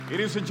It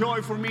is a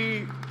joy for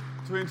me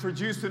to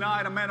introduce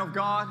tonight a man of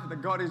God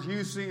that God is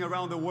using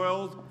around the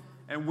world,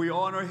 and we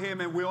honor him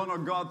and we honor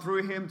God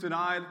through him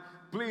tonight.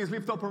 Please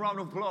lift up a round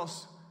of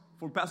applause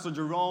for Pastor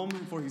Jerome,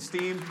 for his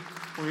team,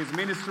 for his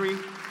ministry.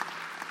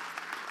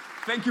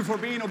 Thank you for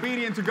being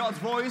obedient to God's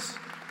voice.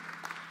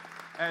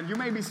 And you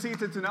may be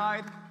seated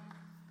tonight.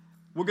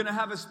 We're going to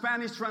have a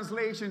Spanish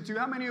translation too.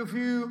 How many of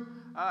you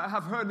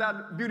have heard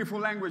that beautiful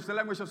language, the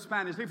language of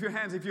Spanish? Lift your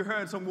hands if you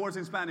heard some words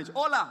in Spanish.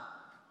 Hola.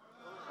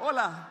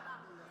 Hola.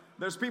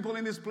 There's people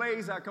in this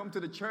place that come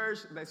to the church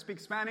that speak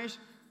Spanish.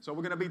 So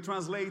we're going to be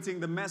translating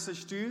the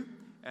message too.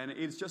 And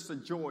it's just a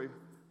joy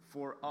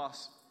for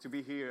us to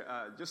be here.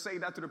 Just say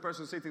that to the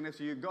person sitting next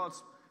to you. God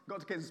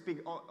can speak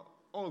all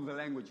of the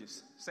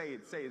languages. Say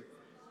it, say it.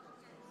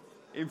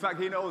 In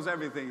fact, he knows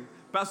everything.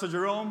 Pastor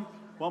Jerome,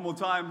 one more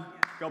time.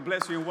 God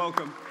bless you and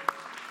welcome.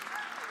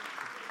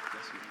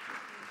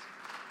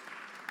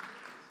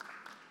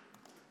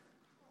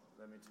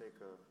 Let me take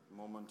a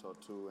moment or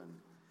two and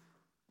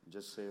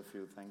just say a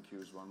few thank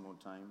yous one more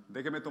time.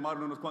 Déjeme tomar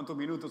unos cuantos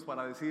minutos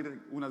para decir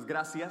unas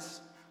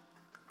gracias.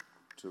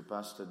 To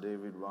Pastor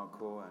David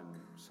Wako and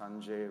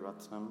Sanjay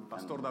Ratnam.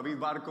 Pastor David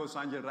Barco,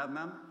 Sanjay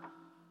Ratnam.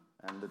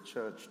 And the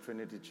church,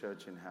 Trinity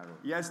Church in Harrow.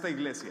 Y a esta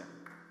iglesia.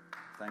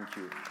 Thank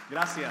you.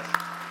 Gracias.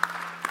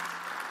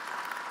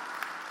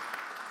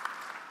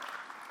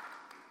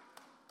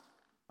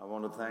 I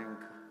want to thank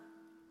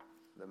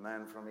the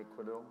man from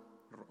Ecuador.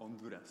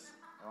 Honduras.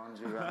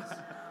 Honduras.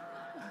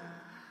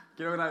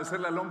 Quiero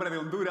agradecerle al hombre de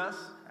Honduras.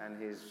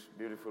 And his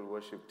beautiful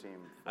worship team.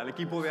 Al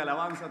equipo de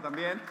alabanza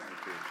también.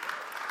 Thank you.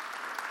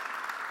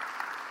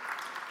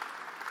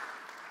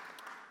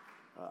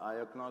 I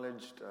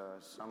acknowledged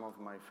some of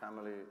my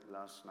family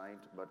last night,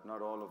 but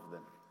not all of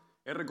them.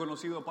 He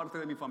reconocido a parte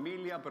de mi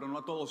familia, pero no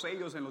a todos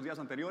ellos en los días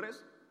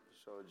anteriores.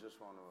 So I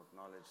just want to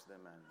acknowledge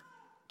them and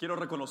quiero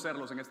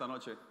reconocerlos en esta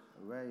noche.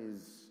 Where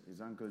is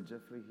Uncle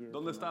Jeffrey here?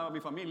 ¿Dónde está mi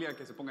familia?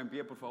 Que se ponga en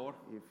pie, por favor.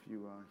 If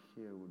you are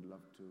here, would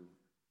love to.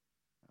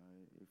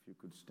 If you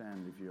could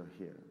stand, if you are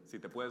here. Si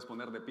te puedes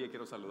poner de pie,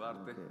 quiero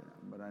saludarte. Okay.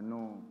 But I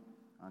know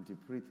Auntie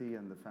Preeti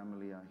and the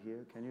family are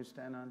here. Can you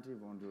stand, Auntie?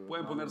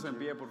 Pueden ponerse en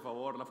pie, por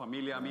favor, la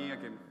familia mía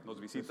que nos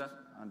visita.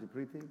 Auntie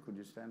Preeti, could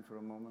you stand for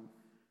a moment?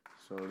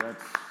 So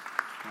that's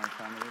my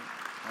family.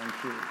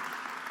 Thank you.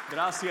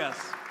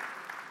 Gracias.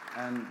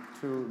 And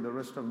to the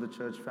rest of the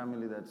church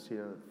family that's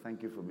here,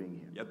 thank you for being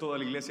here. Y a toda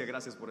la iglesia,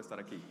 gracias por estar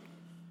aquí.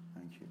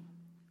 Thank you.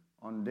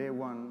 On day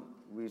one,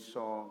 we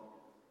saw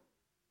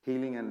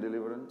healing and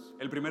deliverance.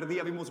 El primer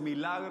día vimos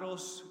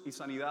milagros y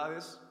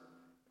sanidades.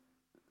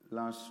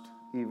 Last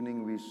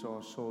evening, we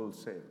saw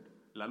souls saved.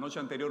 La noche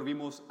anterior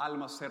vimos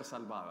almas ser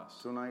salvadas.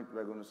 Tonight,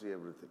 we're going to see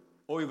everything.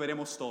 Hoy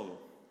veremos todo.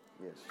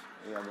 Yes,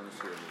 we are going to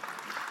see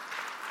everything.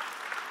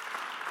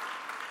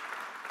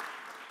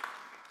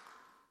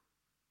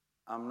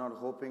 I'm not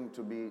hoping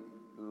to be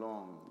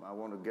long. I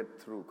want to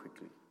get through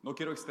quickly. No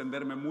quiero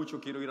extenderme mucho,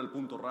 quiero ir al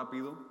punto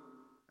rápido.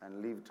 And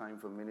leave time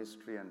for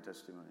ministry and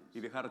testimonies.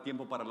 Y dejar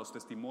tiempo para los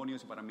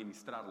testimonios y para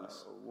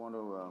ministrarles. I want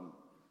to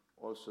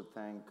also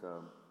thank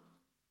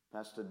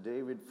Pastor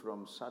David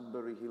from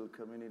Sudbury Hill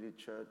Community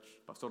Church.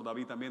 Pastor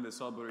David también de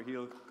Sudbury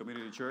Hill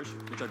Community Church.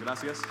 Muchas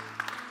gracias.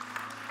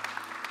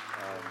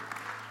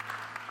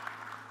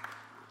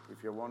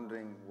 If you're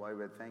wondering why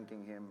we're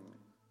thanking him,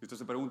 si usted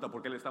se pregunta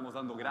por qué le estamos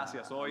dando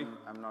gracias hoy,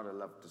 I'm not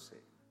allowed to say.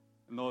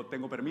 No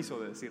tengo permiso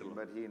de decirlo.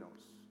 But he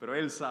knows. Pero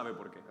él sabe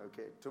por qué.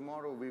 Okay,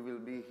 tomorrow we will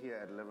be here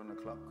at 11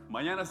 o'clock.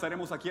 Mañana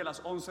estaremos aquí a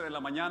las 11 de la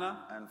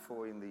mañana and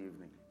 4 in the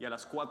evening. Y a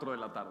las 4 de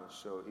la tarde.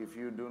 So if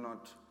you do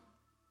not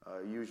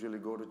usually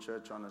go to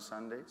church on a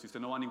Sunday, si usted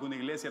no va a ninguna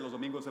iglesia los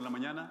domingos en la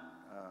mañana,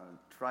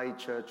 try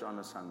church on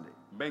a Sunday.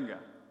 Venga.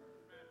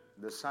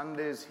 The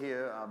Sundays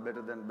here are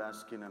better than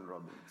Baskin and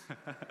Robbins.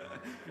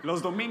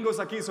 Los domingos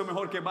aquí son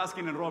mejor que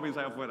Baskin and Robbins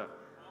allá afuera.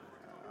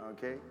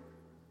 Okay?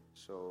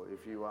 So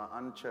if you are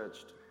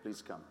unchurched,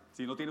 please come.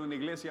 Si no tiene una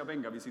iglesia,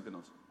 venga,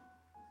 visítenos.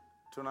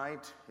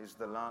 Tonight is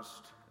the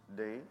last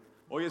day.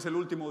 Hoy es el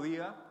último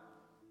día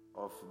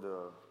of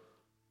the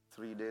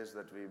 3 days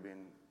that we've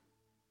been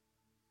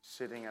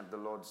sitting at the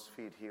Lord's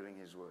feet hearing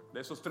his word. De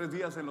esos 3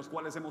 días en los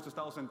cuales hemos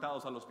estado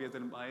sentados a los pies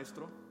del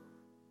maestro.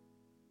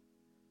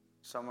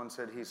 Someone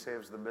said he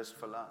saves the best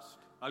for last.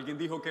 Alguien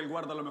dijo que él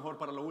guarda lo mejor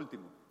para lo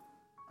último.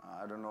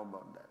 I don't know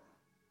about that.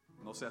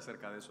 No sé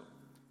acerca de eso.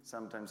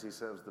 Sometimes he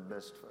serves the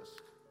best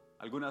first.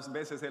 Algunas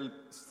veces él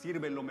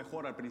sirve lo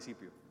mejor al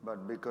principio.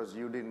 But because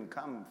you didn't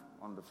come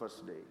on the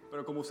first day,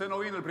 pero como usted no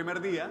vino el primer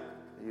día,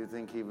 you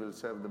think he will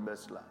serve the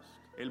best last.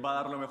 Él va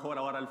a dar lo mejor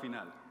ahora al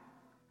final.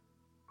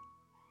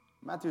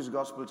 Matthew's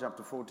Gospel,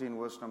 chapter 14,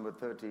 verse number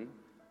 30.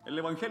 El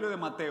Evangelio de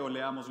Mateo,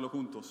 leámoslo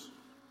juntos.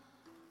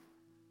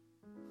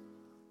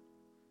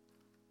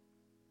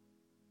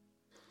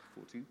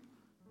 14.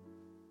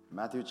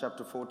 Matthew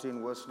chapter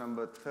 14, verse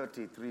number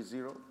 30.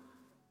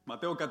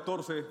 Mateo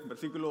 14,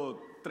 versículo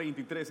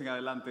 33 en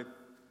adelante.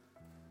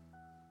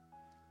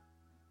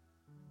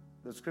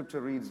 The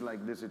scripture reads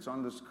like this. It's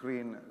on the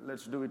screen.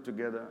 Let's do it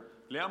together.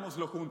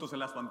 Leámoslo juntos en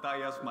las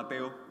pantallas,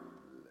 Mateo.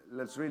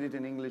 Let's read it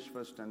in English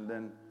first and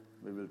then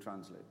We will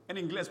translate. En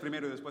inglés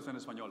primero y después en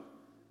español.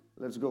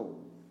 Let's go.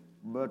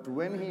 But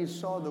when he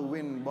saw the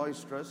wind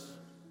boisterous,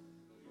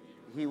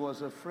 he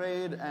was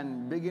afraid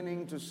and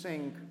beginning to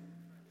sink.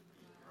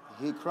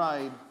 He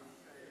cried,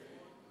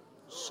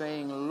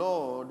 saying,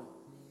 Lord,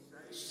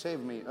 save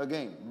me.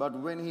 Again. But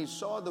when he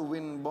saw the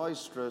wind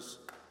boisterous,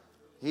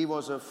 he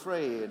was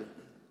afraid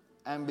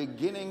and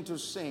beginning to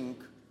sink.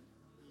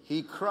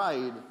 He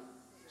cried,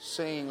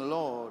 saying,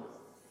 Lord,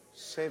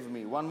 save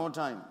me. One more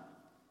time.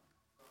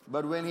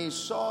 But when he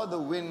saw the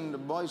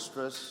wind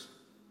boisterous,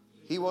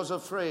 he was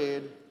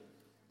afraid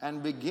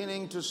and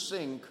beginning to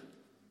sink.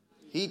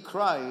 He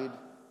cried,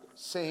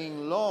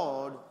 saying,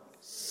 Lord,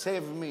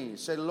 save me.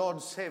 Say,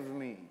 Lord, save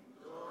me.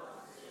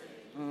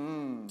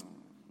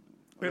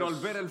 Pero al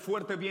ver el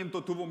fuerte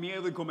viento tuvo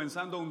miedo y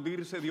comenzando a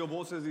hundirse dio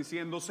voces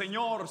diciendo,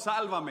 Señor,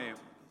 sálvame.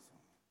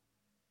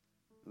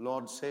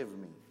 Lord, save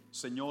me.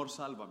 Señor,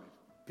 sálvame.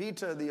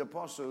 Peter the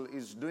apostle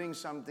is doing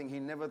something he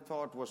never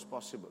thought was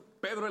possible.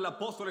 Pedro el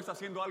apóstol está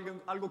haciendo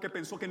algo que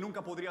pensó que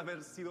nunca podría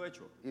haber sido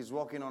hecho. He's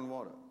walking on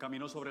water.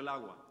 Caminó sobre el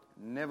agua.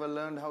 Never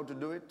learned how to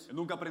do it.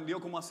 Nunca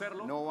aprendió cómo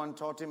hacerlo. No one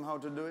taught him how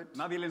to do it.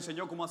 Nadie le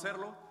enseñó cómo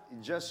hacerlo.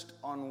 Just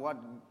on what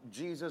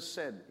Jesus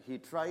said, he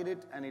tried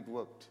it and it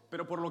worked.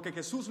 Pero por lo que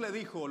Jesús le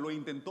dijo, lo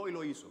intentó y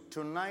lo hizo.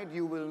 Tonight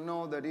you will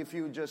know that if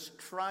you just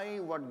try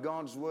what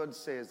God's word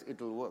says, it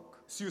will work.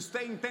 Si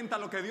usted intenta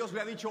lo que Dios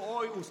le ha dicho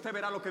hoy, usted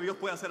verá lo que Dios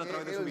puede hacer a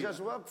través de It su will vida.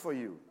 just work for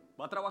you.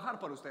 Va a trabajar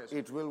para usted eso.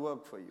 It will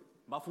work for you.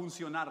 Va a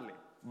funcionarle.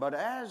 But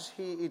as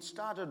it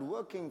started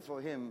working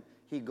for him,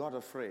 he got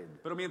afraid.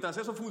 Pero mientras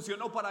eso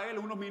funcionó para él,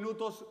 unos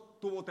minutos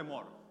tuvo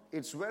temor.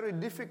 It's very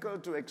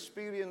difficult to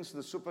experience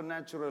the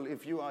supernatural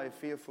if you are a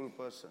fearful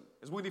person.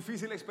 Es muy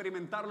difícil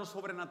experimentar lo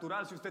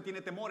sobrenatural si usted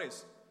tiene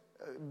temores.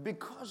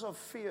 Because of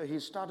fear, he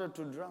started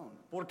to drown.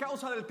 Por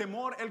causa del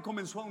temor, él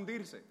comenzó a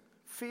hundirse.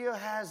 Fear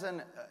has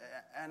an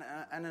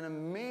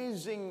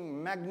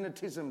amazing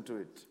magnetism to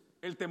it.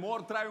 El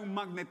temor trae un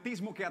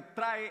magnetismo que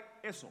atrae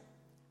eso.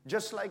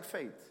 Just like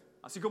faith.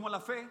 Así como la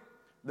fe,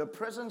 The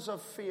presence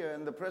of fear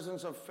and the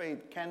presence of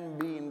faith can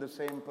be in the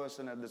same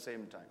person at the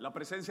same time. la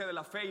presencia de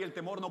la fe y el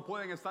temor no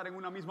pueden estar en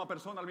una misma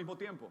persona al mismo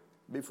tiempo.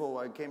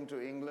 Before I came to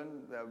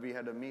England, we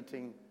had a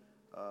meeting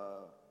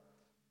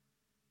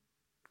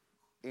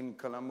in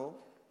Colombo,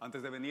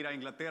 Antes de venir a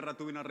Inglaterra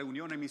tuve una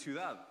reunión en mi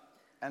ciudad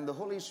and the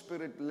Holy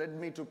Spirit led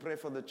me to pray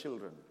for the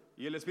children.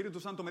 y el Espíritu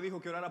Santo me dijo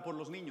que orara por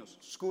los niños.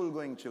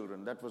 School-going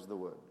children, that was the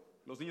word.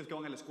 Los niños que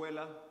van a la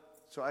escuela.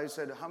 So I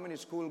said, how many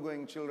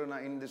school-going children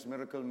are in this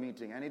miracle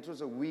meeting? And it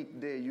was a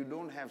weekday. You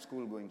don't have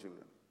school-going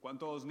children.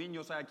 ¿Cuántos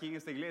niños hay aquí en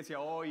esta iglesia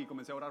hoy? Y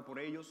comencé a orar por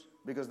ellos.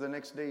 Because the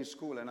next day is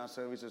school and our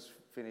services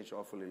finish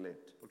awfully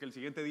late. Porque el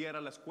siguiente día era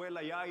la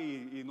escuela ya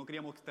y no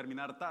queríamos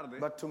terminar tarde.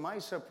 But to my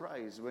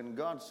surprise, when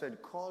God said,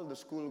 call the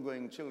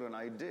school-going children,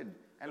 I did.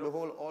 And the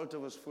whole altar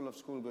was full of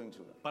school-going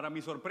children. Para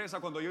mi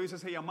sorpresa, cuando yo hice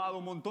ese llamado,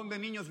 un montón de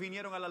niños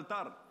vinieron al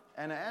altar.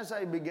 And as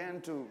I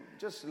began to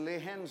just lay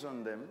hands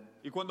on them,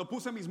 Y cuando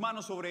puse mis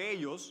manos sobre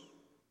ellos,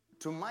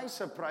 to my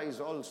surprise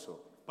also,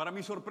 para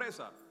mi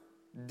sorpresa,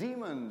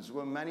 demons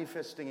were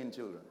manifesting in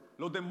children.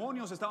 los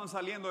demonios estaban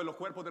saliendo de los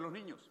cuerpos de los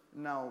niños.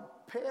 Now,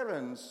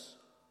 parents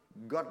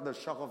got the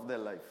shock of their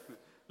life.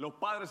 Los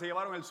padres se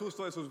llevaron el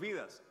susto de sus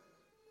vidas.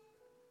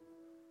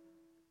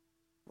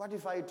 What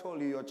if I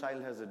told you your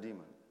child has a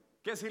demon?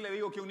 ¿Qué si le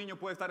digo que un niño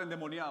puede estar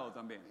endemoniado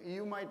también?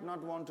 You might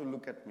not want to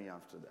look at me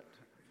after that.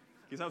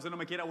 Quizás usted no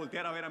me quiera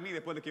voltear a ver a mí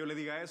después de que yo le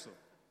diga eso.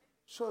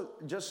 So,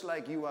 just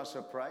like you are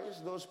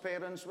surprised, those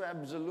parents were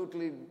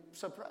absolutely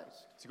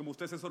surprised. Así como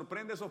usted se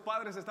sorprende, esos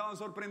padres estaban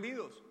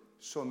sorprendidos.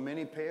 So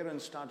many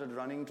parents started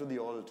running to the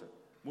altar.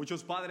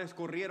 Muchos padres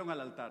corrieron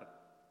al altar.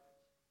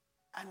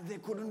 And they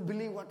couldn't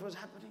believe what was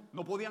happening.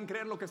 No podían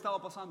creer lo que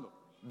estaba pasando.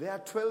 Their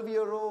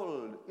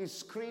 12-year-old is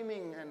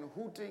screaming and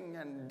hooting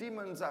and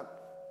demons are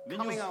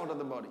coming out of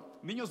the body.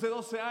 Niños de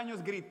 12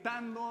 años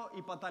gritando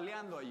y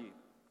pataleando allí.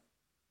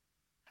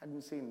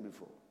 Hadn't seen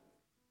before.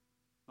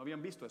 No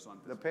habían visto eso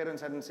antes. The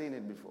parents hadn't seen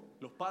it before.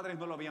 Los padres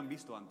no lo habían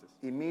visto antes.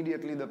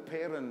 Immediately the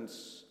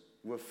parents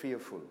were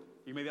fearful.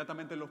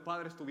 Inmediatamente los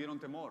padres tuvieron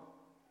temor.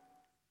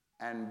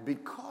 And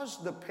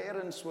because the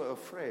parents were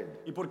afraid,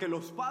 Y porque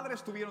los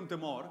padres tuvieron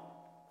temor,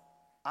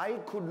 I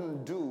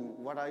couldn't do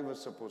what I was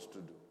supposed to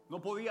do. no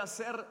podía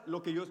hacer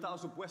lo que yo estaba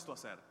supuesto a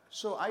hacer.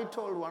 So I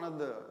told one of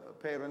the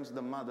parents,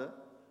 the mother,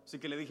 Así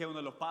que le dije a uno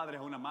de los padres,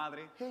 a una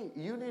madre, hey,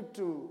 you need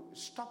to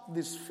stop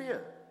this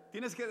fear.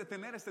 tienes que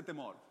detener este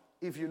temor.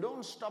 If you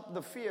don't stop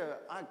the fear,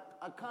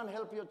 I can't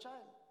help your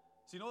child.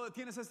 Si no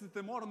detienes este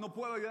temor, no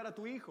puedo ayudar a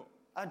tu hijo.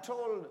 I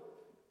told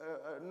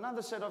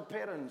another set of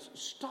parents,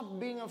 stop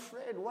being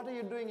afraid. What are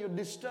you doing? You're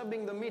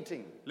disturbing the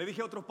meeting. Le dije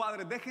a otros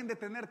padres, dejen de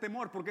tener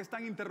temor porque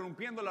están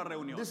interrumpiendo la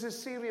reunión. This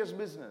is serious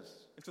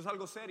business. Esto es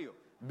algo serio.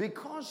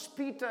 Because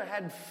Peter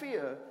had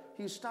fear,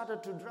 he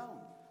started to drown.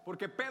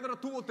 Porque Pedro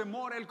tuvo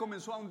temor, él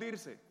comenzó a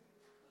hundirse.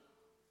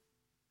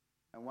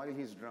 And while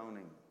he's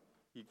drowning,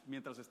 Y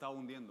mientras estaba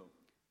hundiendo,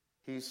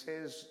 he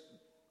says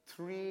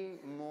three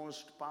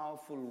most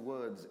powerful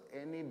words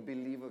any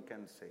believer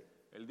can say.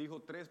 él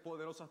dijo tres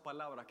poderosas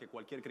palabras que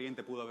cualquier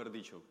creyente pudo haber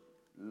dicho.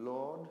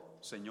 Lord,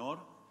 Señor,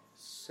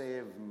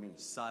 save me.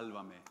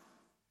 sálvame.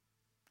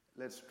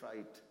 Let's try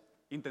it.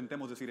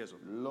 Intentemos decir eso.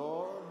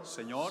 Lord,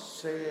 Señor,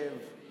 save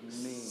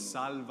me.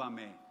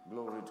 sálvame.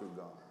 Glory to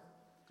God.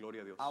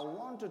 Gloria a Dios. I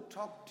want to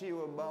talk to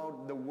you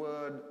about the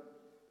word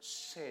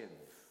save.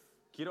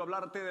 Quiero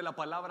hablarte de la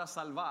palabra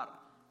salvar.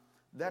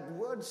 That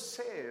word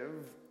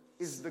save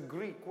is the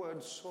Greek word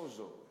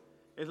sozo.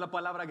 Es la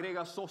palabra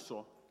griega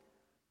soso.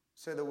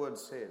 Say the word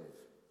save.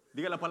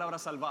 Diga la palabra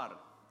salvar.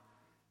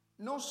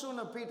 No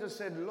sooner Peter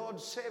said, Lord,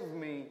 save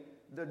me,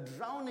 the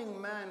drowning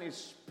man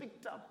is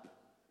picked up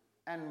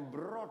and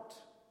brought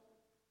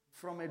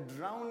from a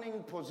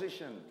drowning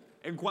position.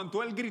 En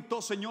cuanto él gritó,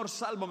 Señor,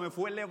 sálvame,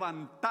 fue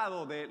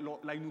levantado de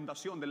la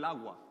inundación del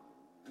agua.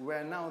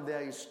 Where now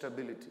there is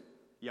stability.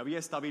 Y había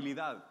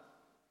estabilidad.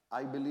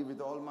 I believe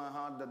with all my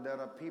heart that there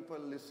are people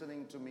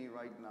listening to me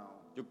right now.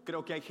 Yo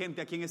creo que hay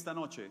gente aquí en esta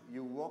noche.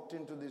 You walked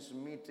into this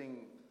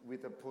meeting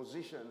with a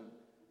position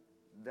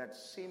that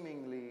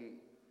seemingly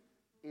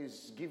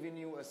is giving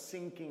you a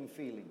sinking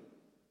feeling.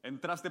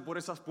 Entraste por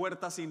esas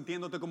puertas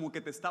sintiéndote como que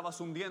te estabas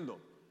hundiendo.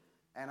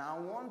 And I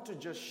want to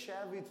just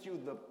share with you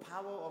the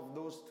power of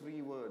those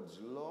three words.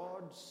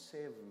 Lord,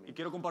 save me. Y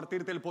quiero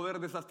compartirte el poder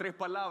de esas tres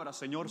palabras.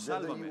 Señor,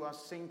 Whether sálvame. you are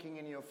sinking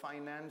in your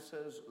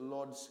finances,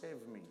 Lord,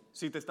 save me.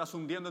 Si te estás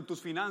hundiendo en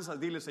tus finanzas,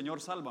 dile, Señor,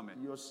 sálvame.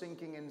 You're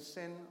sinking in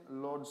sin,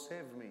 Lord,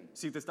 save me.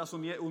 Si te estás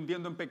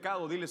hundiendo en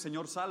pecado, dile,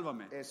 Señor,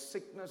 sálvame. A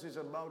sickness is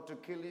about to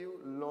kill you,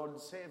 Lord,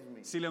 save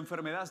me. Si la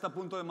enfermedad está a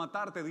punto de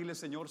matarte, dile,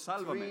 Señor,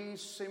 sálvame. Three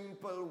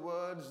simple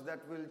words that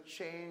will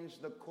change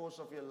the course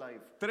of your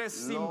life.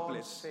 Tres Lord,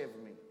 simples save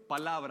me.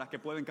 palabras que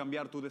pueden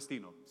cambiar tu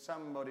destino.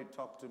 Somebody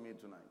talk to me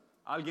tonight.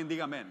 Alguien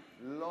diga amén.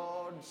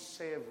 Lord,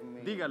 save me.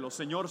 Dígalo,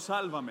 Señor,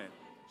 sálvame.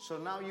 So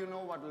now you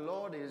know what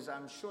Lord is.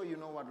 I'm sure you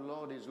know what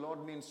Lord is.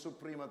 Lord means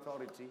supreme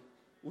authority.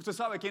 ¿Usted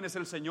sabe quién es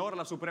el Señor,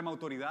 la suprema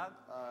autoridad?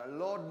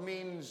 Lord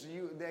means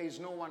there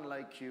is no one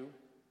like you.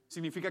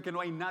 Significa que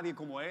no hay nadie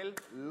como Él,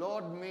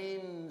 Lord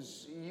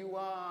means you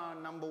are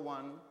number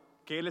one.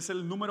 que Él es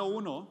el número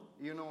uno.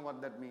 You know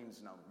what that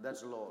means now.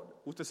 That's Lord.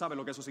 Usted sabe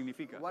lo que eso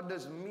significa. What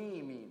does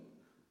me mean?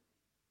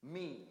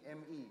 Me,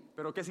 M-E.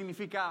 Pero ¿qué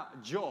significa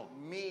yo,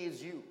 Me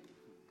is you.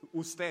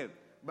 usted?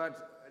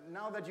 But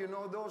now that you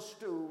know those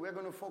two, we're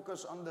going to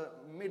focus on the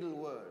middle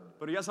word.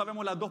 Pero ya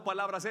sabemos las dos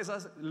palabras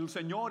esas, el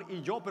Señor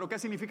y yo, pero ¿qué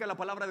significa la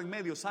palabra de en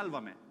medio?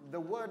 Sálvame. The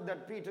word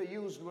that Peter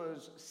used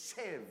was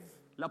save.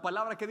 La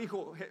palabra que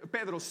dijo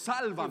Pedro, If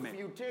sálvame.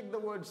 you take the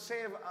word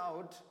save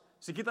out,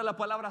 Si quita la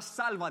palabra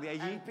salva de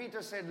allí and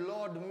Peter said,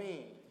 Lord,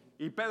 me,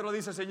 y Pedro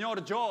dice,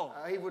 Señor, yo,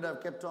 he would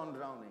have kept on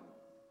drowning.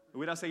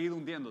 hubiera seguido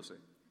hundiéndose.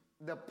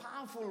 The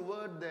powerful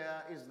word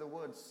there is the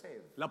word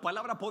save. La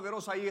palabra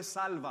poderosa ahí es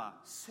salva.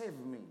 Save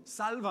me.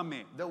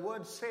 Sálvame. The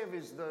word save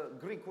is the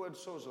Greek word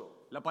sozo.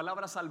 La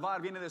palabra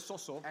salvar viene de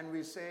soso. And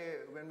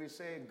when we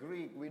say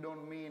Greek, we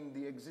don't mean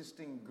the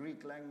existing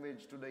Greek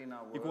language today in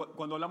our Y world.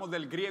 cuando hablamos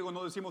del griego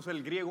no decimos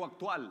el griego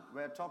actual,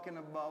 We're talking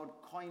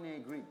about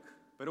Koine Greek,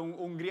 pero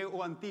un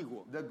griego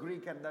antiguo. the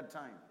Greek at that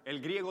time.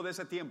 El griego de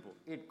ese tiempo.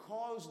 It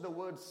calls the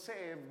word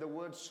save the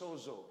word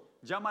sozo.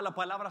 Llama la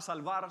palabra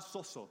salvar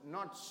soso.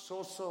 Not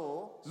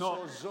soso,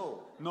 No. sozo.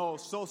 No,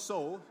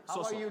 soso,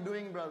 How are you soso.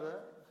 doing, brother?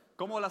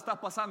 ¿Cómo la estás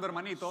pasando,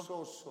 hermanito?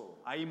 Soso.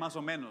 Ahí más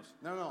o menos.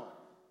 No.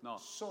 No.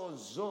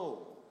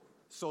 Sozo.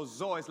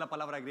 Sozo es la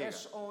palabra griega.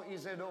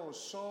 S-O-E-Z-O.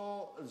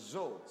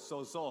 Sozo.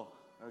 Sozo.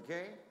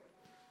 Okay?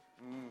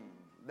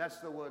 That's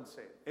the word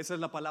save. Esa es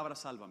la palabra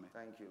sálvame.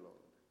 Thank you, Lord.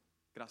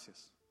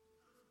 Gracias.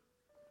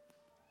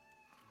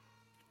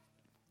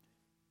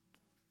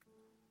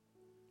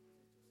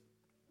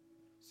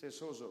 Say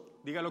sozo.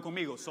 Dígalo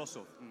conmigo,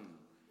 soso.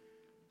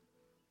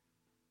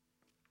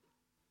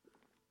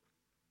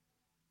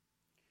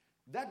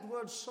 That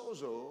word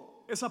sozo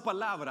Esa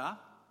palabra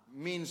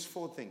means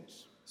four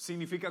things.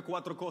 significa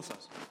cuatro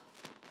cosas.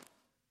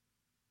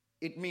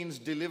 It means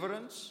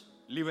deliverance.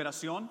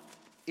 Liberación,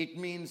 It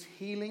means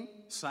healing.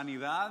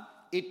 sanidad,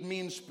 It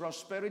means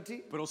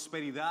prosperity.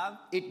 prosperidad,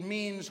 It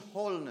means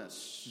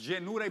wholeness.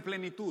 llenura y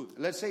plenitud.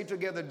 Let's say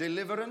together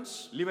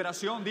deliverance,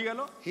 Liberación,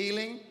 dígalo,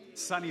 healing,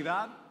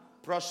 sanidad,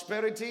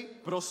 prosperity,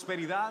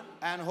 prosperidad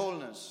and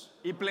wholeness.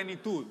 y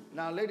plenitud.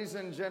 Now, ladies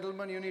and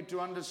gentlemen, you need to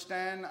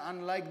understand,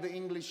 unlike the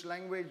English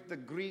language, the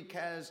Greek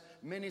has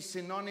many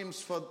synonyms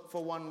for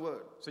one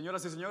word.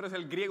 Señoras y señores,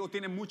 el griego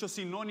tiene muchos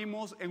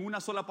sinónimos en una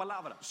sola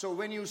palabra. So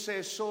when you say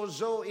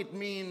sozo, it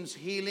means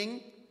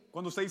healing,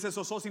 Cuando usted dice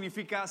soso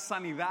significa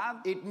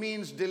sanidad, it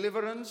means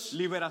deliverance,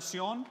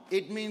 liberación,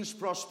 it means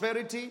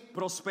prosperity,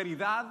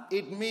 prosperidad,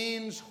 it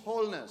means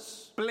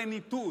wholeness.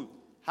 plenitud.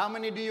 How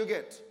many do you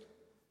get?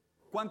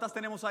 ¿Cuántas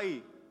tenemos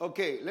ahí?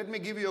 Okay, let me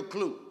give you a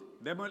clue.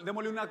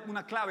 Démosle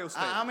una clave a usted.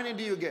 How many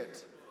do you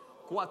get?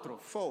 4.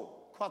 Four.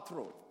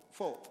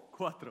 4.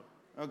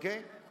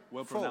 Okay?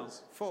 Well Four.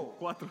 pronounced. 4.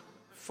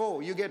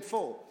 Four. You get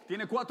 4.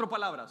 Tiene 4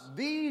 palabras.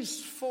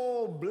 These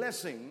 4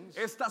 blessings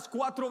Estas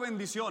 4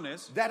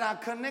 bendiciones that are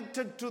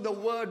connected to the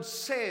word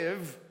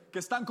save que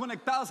están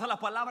conectadas a la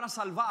palabra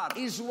salvar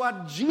is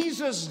what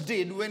Jesus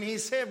did when he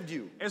saved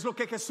you. es lo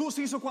que Jesús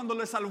hizo cuando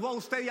le salvó a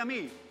usted y a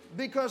mí.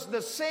 Because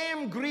the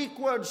same Greek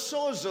word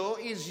sozo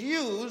is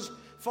used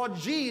for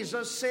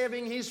Jesus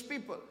saving his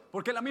people.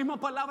 Porque la misma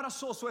palabra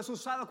sozo es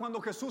usada cuando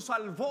Jesús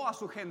salvó a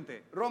su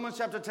gente. Romans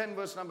chapter 10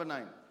 verse number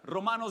 9.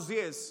 Romanos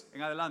 10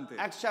 en adelante.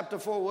 Acts chapter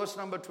 4 verse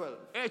number 12.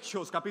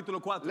 Hechos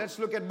capítulo 4. Let's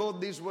look at both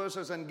these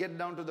verses and get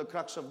down to the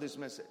crux of this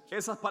message.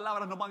 Esas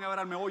palabras nos van a ver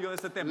al meollo de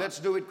este tema. Let's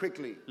do it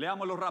quickly.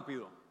 Leámoslo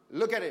rápido.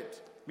 Look at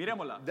it.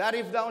 Miremosla. That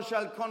if thou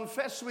shalt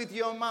confess with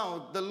your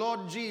mouth the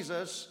Lord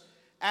Jesus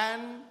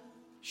and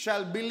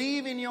shall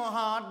believe in your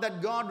heart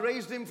that God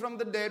raised him from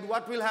the dead,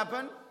 what will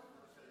happen?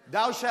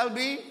 Thou shalt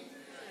be.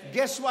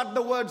 Guess what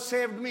the word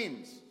saved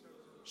means?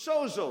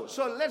 Sozo.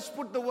 So let's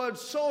put the word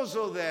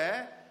sozo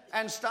there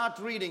and start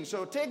reading.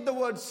 So take the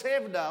word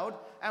saved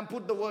out and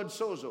put the word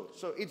sozo.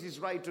 So it is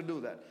right to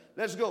do that.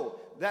 Let's go.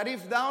 That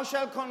if thou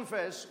shalt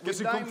confess Que with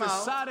si thy mouth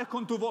confesares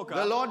con tu boca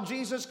the Lord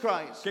Jesus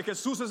Christ que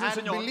Jesús es el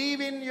and Señor believe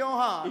in your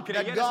heart y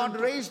that creyeres God en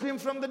tu- raised him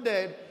from the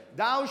dead,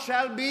 thou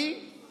shalt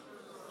be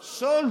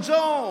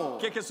sozo.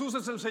 que Jesús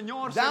es el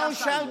Señor, Thou serás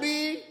shalt salvo.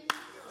 be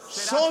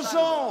Serás sozo.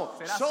 salvo.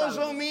 Serás Sozo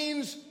salvo.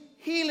 means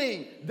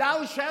healing.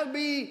 Thou shalt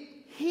be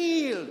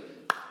healed.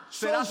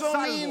 Serás Sozo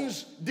salvo.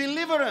 means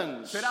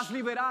deliverance. Serás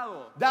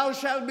liberado. Thou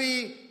shalt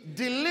be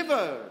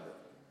delivered.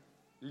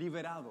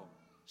 Liberado.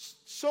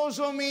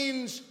 Sozo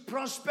means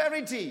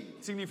prosperity.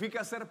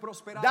 Significa ser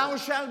prosperado. Thou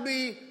shalt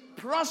be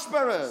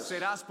prosperous.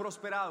 Serás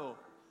prosperado.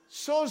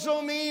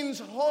 Sozo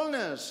means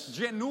wholeness.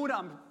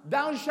 Llenura.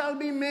 Thou shalt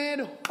be made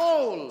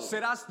whole.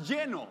 Serás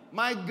lleno.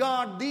 My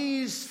God,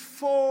 these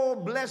four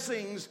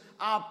blessings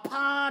are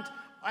part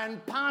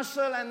and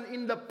parcel and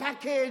in the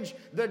package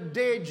the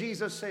day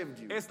Jesus saved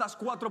you. Estas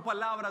cuatro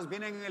palabras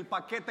vienen en el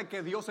paquete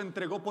que Dios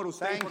entregó por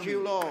usted. y Thank por you,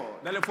 mí.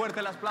 Lord. Dale fuerte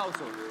el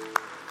aplauso.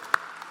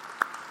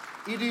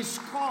 It is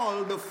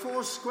called the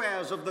four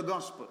squares of the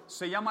gospel.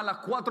 Se llama las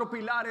cuatro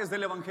pilares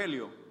del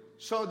evangelio.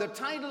 So the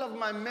title of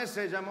my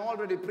message, I'm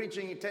already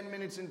preaching 10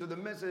 minutes into the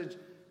message,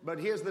 but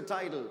here's the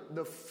title,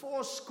 The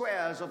Four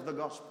Squares of the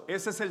Gospel.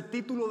 Ese es el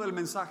título del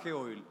mensaje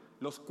hoy.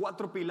 Los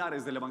cuatro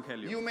pilares del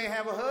evangelio. You may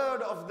have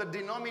heard of the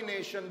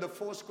denomination, the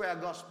Four Square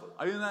Gospel.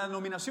 Hay una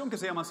denominación que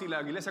se llama así, la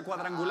iglesia I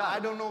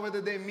cuadrangular. don't know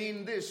whether they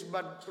mean this,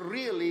 but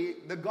really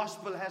the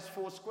gospel has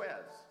four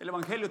squares. El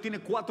evangelio tiene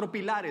cuatro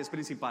pilares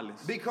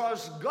principales.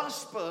 Because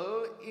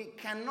gospel, it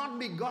cannot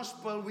be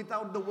gospel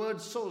without the word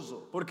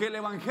sozo. Porque el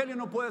evangelio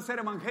no puede ser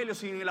evangelio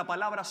sin la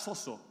palabra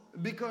sozo.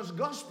 Because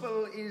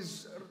gospel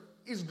is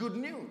good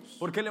news.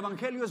 Porque el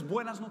evangelio es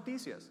buenas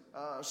noticias.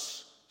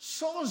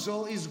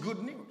 Sozo is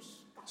good news.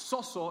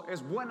 Sozo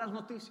es buenas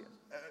noticias.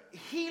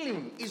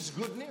 Healing is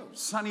good news.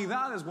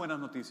 Sanidad es buenas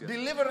noticias.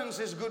 Deliverance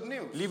is good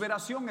news.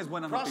 Liberación es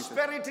buenas noticias.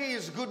 Prosperity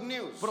is good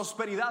news.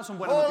 Prosperidad son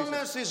buenas noticias.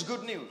 Wholeness is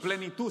good news.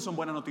 Plenitud son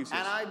buenas noticias.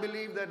 And I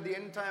believe that the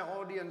entire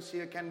audience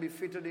here can be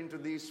fitted into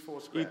these four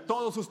Y squares.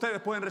 todos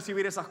ustedes pueden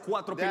recibir esas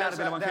cuatro pilares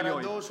del There evangelio are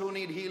hoy. those who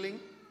need healing.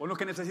 Unos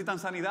que necesitan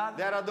sanidad,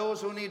 There are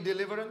those who need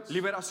deliverance.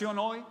 liberación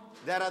hoy,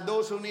 There are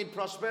those who need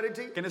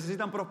prosperity. que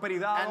necesitan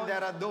prosperidad And hoy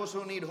there are those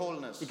who need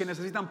wholeness. y que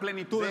necesitan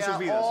plenitud en They sus are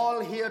vidas. all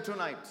here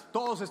tonight.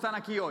 Todos están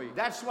aquí hoy.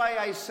 That's why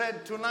I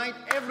said tonight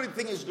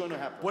everything is going to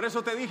happen. Por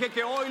eso te dije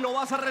que hoy lo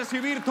vas a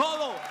recibir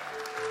todo.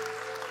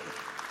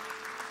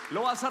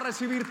 Lo vas a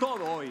recibir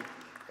todo hoy.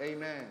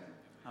 Amen.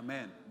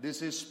 Amén.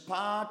 This is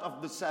part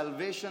of the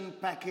salvation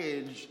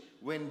package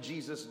when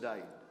Jesus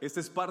died. Este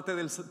es parte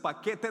del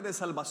paquete de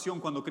salvación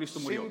cuando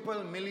Cristo murió. Simple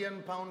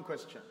 £1,000,000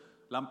 question.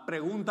 La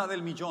pregunta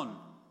del millón.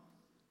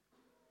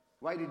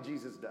 Why did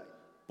Jesus die?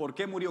 ¿Por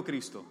qué murió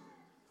Cristo?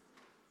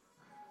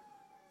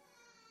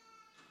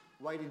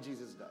 Why did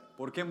Jesus die?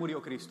 ¿Por qué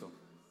murió Cristo?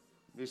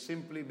 We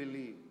simply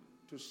believe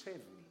to save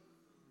me.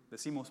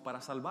 Decimos para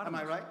Am I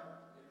salvarme. right?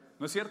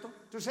 ¿No es cierto?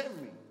 To save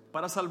me.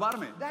 Para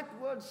salvarme. That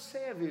word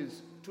save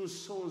is to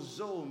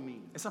sozo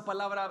me. Esa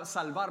palabra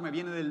salvarme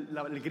viene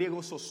del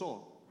griego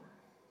sozo.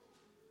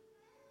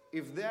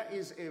 If there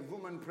is a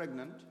woman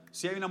pregnant,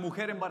 Si hay una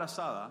mujer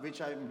embarazada,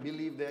 which I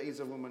believe there is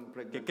a woman que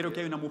pregnant, creo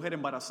que hay here. una mujer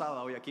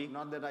embarazada hoy aquí,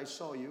 Not that I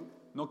saw you,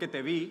 no que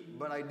te vi,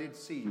 but I did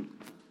see you.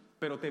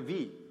 pero te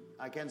vi.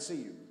 I can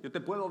see you. Yo te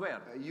puedo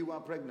ver. You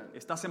are pregnant.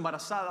 Estás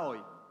embarazada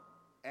hoy.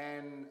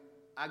 And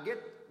I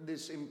get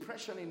this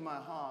impression in my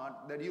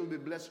heart that you'll be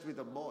blessed with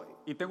a boy.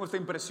 Y tengo esta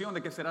impresión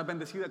de que serás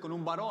bendecida con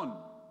un varón.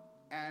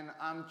 And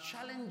I'm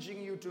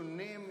challenging you to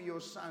name your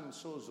son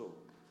Sozo.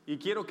 Y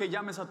quiero que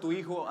llames a tu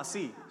hijo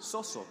así,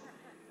 Soso.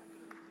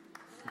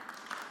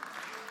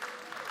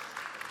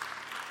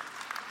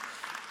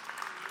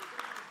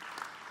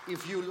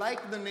 If you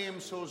like the name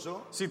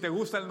Sozo, Si te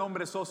gusta el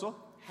nombre Soso,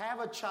 have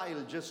a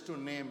child just to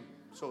name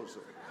Sozo.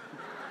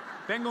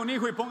 tenga un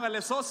hijo y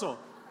póngale Soso.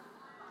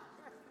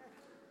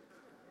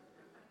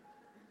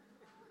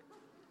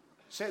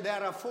 Say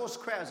there are four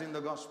squares in the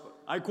gospel.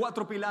 Hay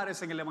cuatro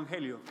pilares en el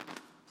evangelio.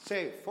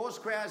 Say four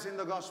squares in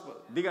the gospel.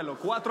 Dígalo,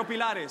 cuatro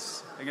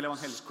pilares en el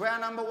evangelio. Square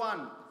number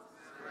 1,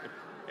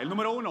 El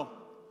número 1,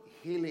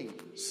 healing,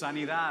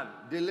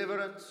 sanidad,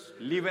 deliverance,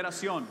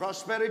 liberación,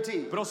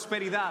 prosperity,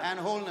 prosperidad, and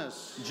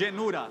wholeness.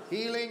 llenura,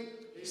 Healing,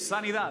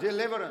 sanidad,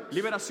 deliverance,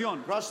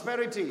 liberación,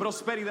 prosperity,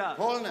 prosperidad,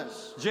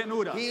 wholeness,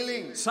 llenura,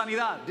 healing,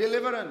 sanidad,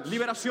 deliverance,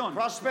 liberación,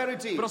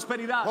 prosperity,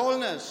 prosperidad,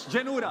 wholeness.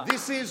 llenura.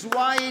 This is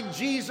why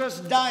Jesus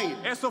died.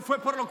 Esto fue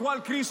por lo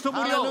cual Cristo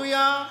murió.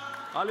 Hallelujah.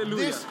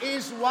 Aleluya. This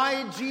is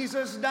why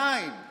Jesus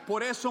died.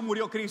 Por eso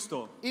murió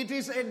Cristo. It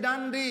is a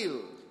done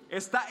deal.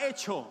 Está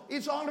hecho.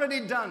 It's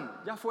already done.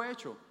 Ya fue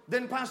hecho.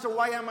 Then, Pastor,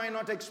 why am I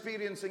not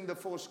experiencing the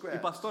four Y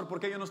squares? pastor, ¿por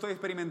qué yo no estoy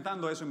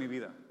experimentando eso en mi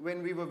vida?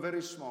 When we were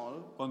very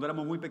small, Cuando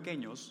éramos muy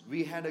pequeños,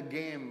 we had a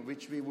game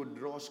which we would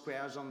draw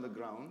squares on the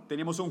ground.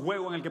 teníamos un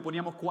juego en el que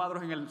poníamos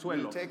cuadros en el We'll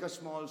suelo. take a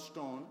small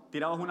stone,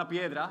 Tirabas una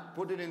piedra,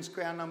 put it in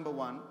square number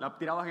 1, la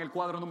tirabas en el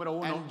cuadro número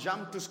 1 and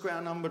jump to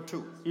square number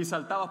 2. y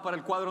saltabas para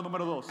el cuadro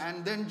número 2.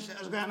 And then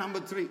square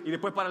number 3. Y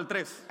después para el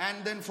 3.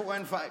 And then 4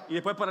 and 5. Y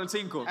después para el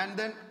 5. And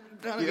then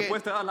turn Y again.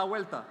 después te das la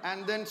vuelta.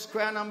 And then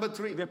square number Y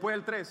 3. después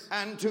el 3.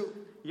 And 2.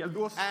 Y el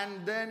 2.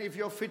 And then if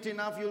you're fit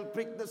enough, you'll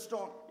pick the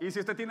stone. Y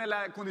si usted tiene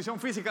la condición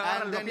física,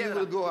 agarra And la then you piedra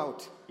will go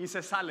out. y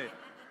se sale.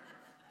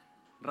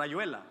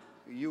 Rayuela.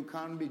 You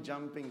can't be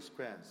jumping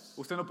squares.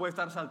 Usted no puede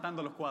estar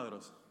saltando los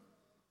cuadros.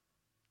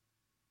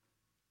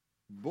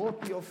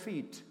 Both your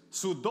feet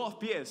Sus dos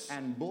pies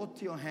and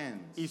both your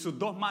hands y sus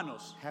dos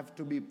manos have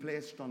to be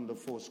placed on the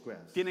four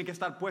squares. tienen que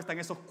estar puestas en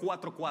esos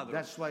 4 cuadros.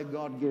 That's why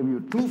God gave you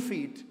 2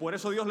 feet, Por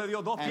eso Dios le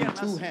dio 2 And 2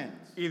 piernas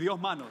hands. y 2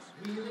 manos.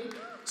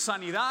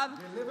 Sanidad,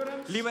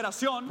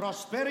 liberación,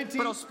 prosperity,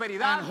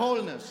 prosperidad and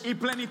wholeness. y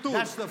plenitud.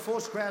 That's the 4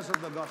 squares of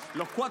the gospel.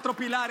 Los 4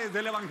 pilares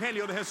del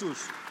Evangelio de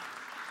Jesús.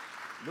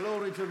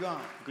 Glory to God.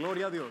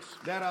 Gloria a Dios.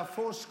 There are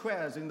 4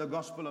 squares in the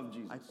gospel of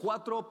Jesus. Hay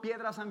 4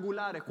 piedras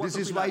angulares, 4 This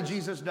is why pilares.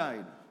 Jesus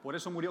died. Por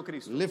eso murió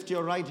Cristo. Lift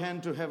your right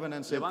hand to heaven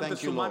and say, Levante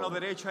thank you, su mano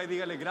Lord. derecha y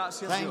dígale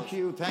gracias, Thank Dios.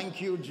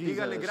 you, Jesus.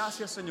 Dígale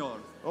gracias, Señor.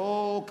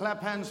 Oh,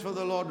 clap hands for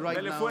the Lord right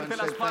Dele now fuerte and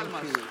las say,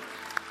 palmas. thank you.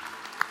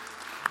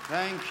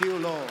 Thank you,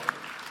 Lord.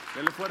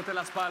 Dele fuerte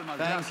las palmas.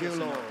 Thank Gracias, you,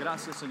 Señor. Lord.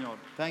 Gracias, Señor.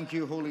 Thank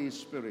you, Holy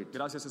Spirit.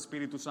 Gracias,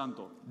 Espíritu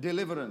Santo.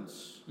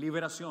 Deliverance.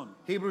 Liberación.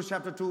 Hebrews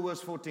chapter 2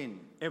 verse 14.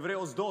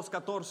 Hebreos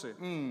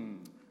 2:14.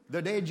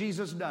 The day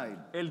Jesus died,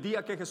 El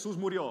día que Jesús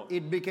murió,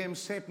 it became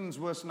Satan's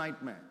worst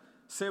nightmare.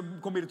 se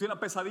convirtió en la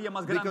pesadilla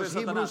más grande de Because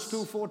Hebrews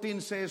Satanás.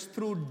 2:14 says,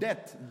 through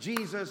death,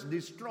 Jesus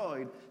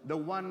destroyed the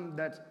one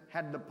that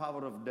had the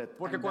power of death.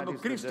 Porque and that cuando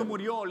is the Cristo devil.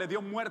 murió, le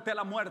dio muerte a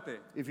la muerte.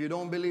 If you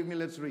don't believe me,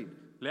 let's read.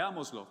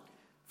 Leámoslo.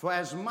 For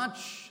as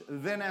much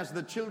then as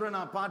the children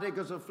are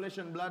partakers of flesh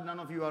and blood, none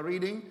of you are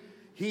reading,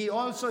 he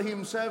also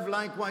himself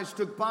likewise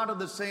took part of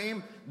the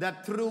same,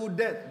 that through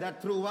death,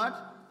 that through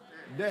what?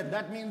 Death.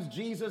 That means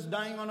Jesus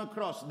dying on a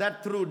cross.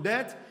 That through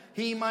death,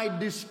 he might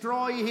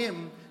destroy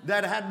him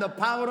that had the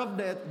power of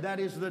death, that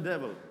is the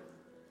devil.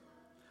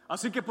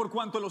 Así que por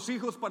cuanto los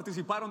hijos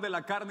participaron de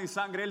la carne y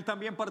sangre, él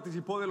también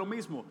participó de lo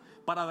mismo,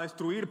 para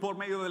destruir por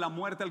medio de la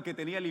muerte al que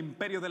tenía el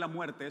imperio de la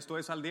muerte, esto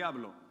es al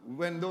diablo.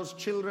 When those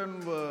children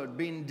were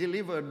being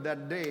delivered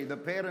that day, the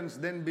parents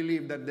then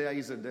believed that there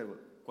is a devil.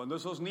 Cuando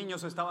esos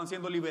niños estaban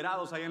siendo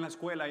liberados ahí en la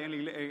escuela, ahí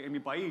en mi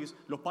país,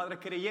 los padres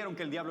creyeron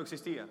que el diablo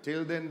existía.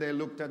 Till then they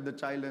looked at the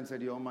child and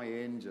said, "You're my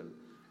angel.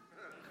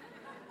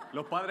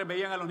 Los padres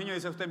veían a los niños y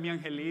decían, usted es mi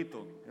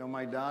angelito, You're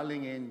my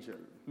darling angel."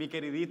 mi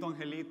queridito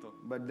angelito.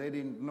 But they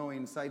didn't know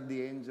inside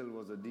the angel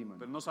was a demon.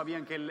 Pero no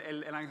sabían que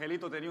el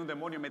angelito tenía un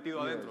demonio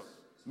metido adentro. Yes.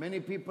 Many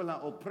people are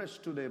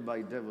oppressed today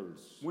by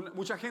devils.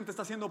 Mucha gente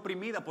está siendo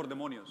oprimida por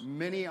demonios.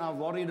 Many are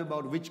worried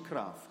about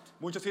witchcraft.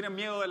 Muchos tienen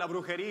miedo de la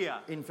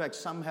brujería. In fact,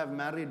 some have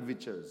married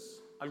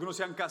witches. Algunos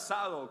se han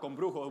casado con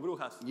brujos o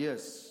brujas.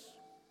 Yes.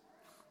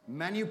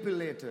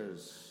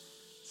 Manipulators.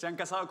 Se han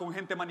casado con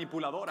gente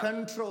manipuladora.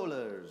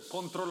 Controllers.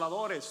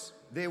 Controladores.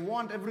 They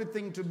want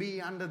everything to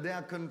be under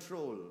their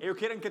control. Ellos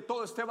quieren que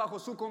todo esté bajo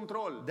su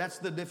control. That's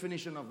the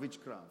definition of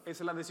witchcraft.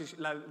 Esa es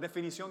la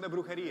definición de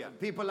brujería.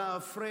 People are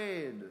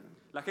afraid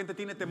La gente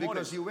tiene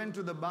because temores you went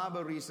to the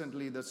barber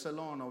recently, the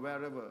salon or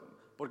wherever.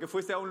 porque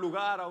fuiste a un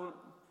lugar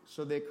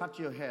So they cut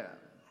your hair.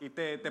 y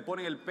te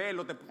ponen el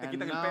pelo, te And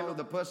quitan el now pelo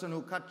the person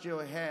who cut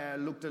your hair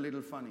looked a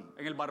little funny.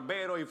 en el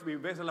barbero y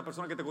ves a la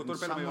persona que te cortó el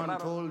pelo medio Someone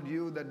raro. told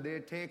you that they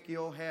take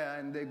your hair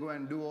and they go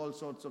and do all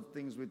sorts of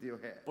things with your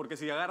hair. Porque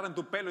si agarran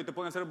tu pelo y te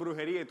ponen a hacer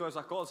brujería y todas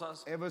esas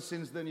cosas, Ever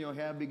since then, your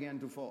hair began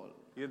to fall.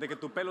 y desde que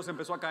tu pelo se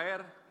empezó a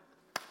caer,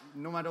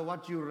 No matter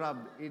what you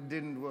rubbed, it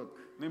didn't work.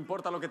 no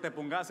importa lo que te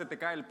pongas, se te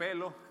cae el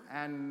pelo.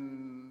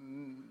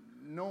 And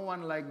no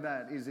one like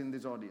that is in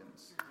this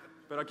audience.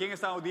 Pero aquí en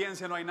esta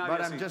audiencia no hay nadie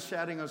But I'm así. just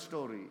sharing a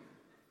story.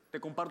 Te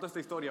comparto esta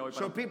historia hoy.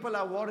 So people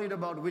are worried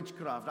about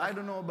witchcraft. I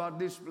don't know about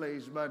this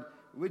place, but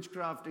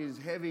witchcraft is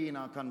heavy in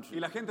our Y country.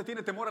 la gente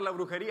tiene temor a la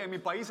brujería. En mi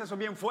país eso es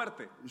bien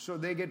fuerte. So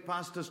they get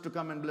pastors to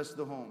come and bless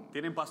the home.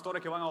 Tienen pastores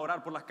que van a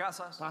orar por las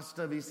casas.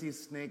 Pastor, we see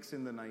snakes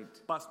in the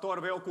night. Pastor,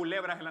 veo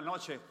culebras en la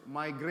noche.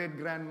 My great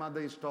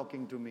grandmother is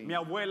talking to me. Mi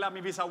abuela, mi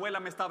bisabuela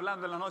me está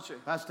hablando en la noche.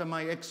 Pastor,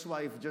 my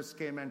ex-wife just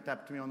came and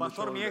tapped me on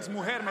Pastor, the mi ex shoulder.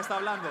 mujer me está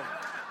hablando.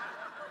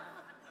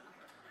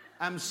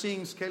 I'm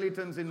seeing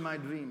skeletons in my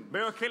dream.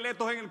 Veo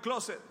esqueletos en el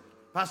closet.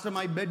 Pastor,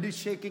 my bed is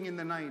shaking in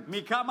the night.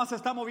 Mi cama se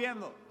está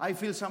moviendo. I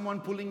feel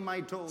someone pulling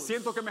my toes.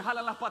 Siento que me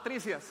jalan las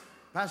patricias.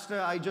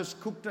 Pastor, I just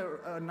cooked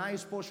a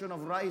nice portion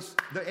of rice.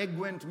 The egg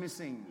went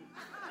missing.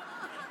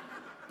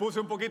 Puse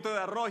un poquito de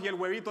arroz y el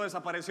huevito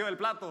desapareció del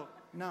plato.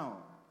 Now,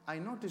 I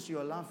notice you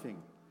are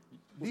laughing.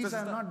 These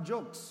are not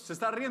jokes. Se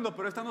está riendo,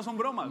 pero estas no son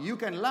bromas. You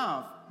can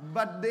laugh,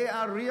 but they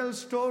are real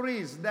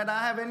stories that I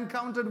have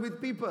encountered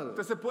with people.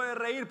 Usted se puede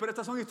reír, pero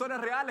estas son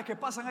historias reales que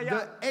pasan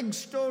allá. The egg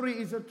story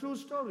is a true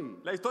story.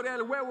 La historia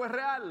del huevo es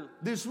real.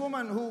 This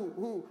woman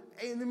who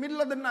in the middle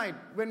of the night,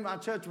 when our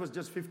church was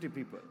just 50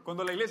 people.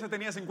 Cuando la iglesia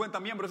tenía 50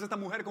 miembros, esta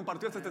mujer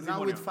compartió este Now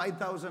testimonio. with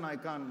 5,000, I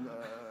can't.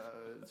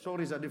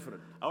 Stories are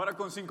different. Ahora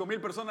con 5,000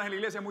 personas en la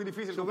iglesia es muy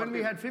difícil So when we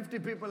compartir. had 50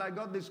 people, I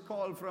got this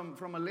call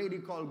from a lady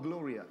called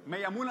Gloria. Me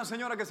llamó una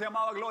señora que se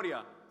llamaba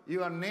Gloria.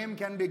 Your name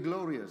can be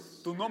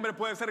glorious, Tu nombre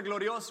puede ser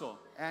glorioso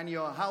and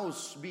your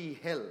house be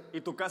hell. y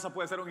tu casa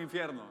puede ser un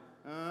infierno.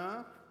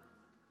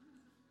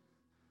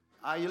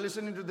 Are you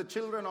listening to the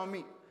children or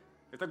me?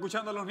 ¿Está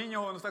escuchando a los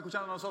niños o no está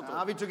escuchando a nosotros?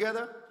 Are we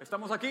together?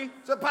 ¿Estamos aquí?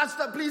 So,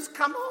 Pastor, please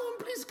come home.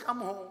 Please come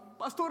home.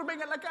 Pastor,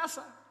 venga a la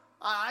casa.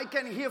 I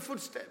can hear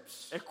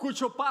footsteps.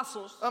 Escucho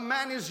pasos. A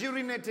man is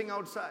urinating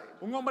outside.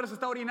 Un hombre se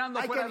está orinando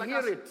I afuera de can la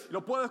hear casa. it. Lo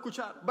puedo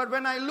escuchar. But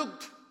when I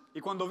looked, Y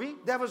cuando vi,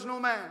 there was no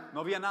man.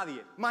 no había nadie.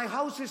 My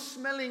house is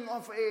smelling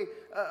of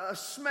a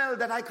smell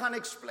that I can't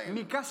explain.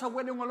 Mi casa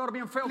huele un olor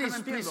bien feo que no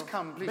Please, please entiendo.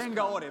 come, please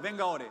Venga, come. ore,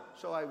 venga, ore.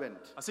 So I went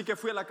Así que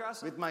fui a la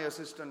casa with my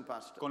assistant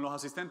pastor. con los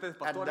asistentes At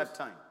pastores that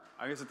time,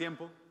 en ese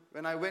tiempo.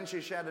 when I went,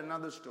 she shared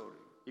another story.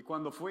 Y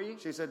cuando fui,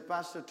 She said,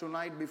 Pastor,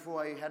 tonight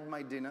before I had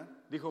my dinner,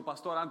 dijo,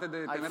 pastor, antes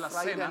de I tener la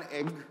fried cena, an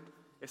egg.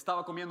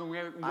 estaba comiendo un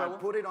I huevo.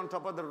 put it on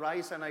top of the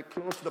rice and I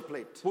closed the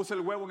plate. Puse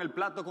el huevo en el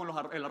plato con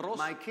el arroz.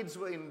 My kids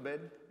were in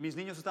bed. Mis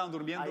niños estaban I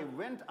durmiendo.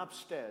 went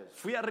upstairs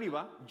Fui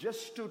arriba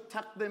just to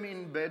tuck them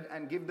in bed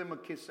and give them a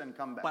kiss and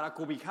come back. para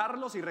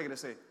cobijarlos y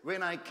regresé.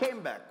 When I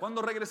came back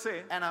Cuando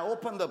regresé and I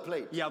opened the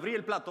plate, y abrí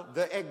el plato,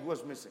 the egg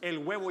was missing. el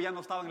huevo ya no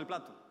estaba en el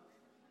plato.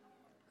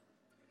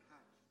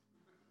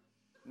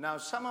 Now,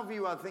 some of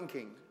you are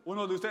thinking,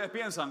 Uno de ustedes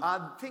piensan,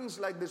 are things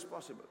like this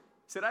possible?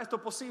 ¿será esto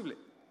posible?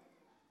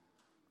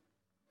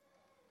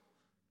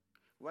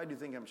 Why do you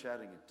think I'm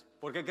sharing it?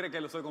 ¿Por qué cree que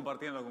lo estoy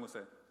compartiendo con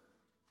usted?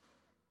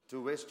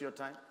 To waste your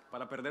time?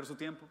 ¿Para perder su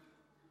tiempo?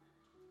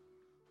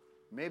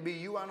 Maybe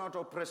you are not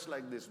oppressed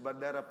like this, but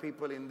there are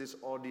people in this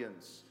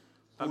audience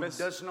Tal who vez-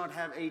 does not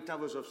have 8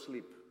 hours of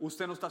sleep.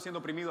 Usted no está siendo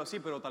oprimido así,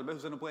 pero tal vez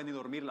usted no puede ni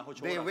dormir las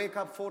 8 They horas. wake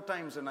up 4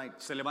 times a night.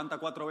 Se levanta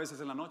 4 veces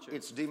en la noche.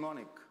 It's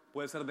demonic.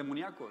 Puede ser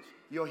demoníacos.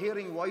 You're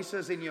hearing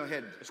voices in your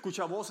head.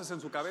 Escucha voces en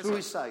su cabeza.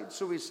 Suicide,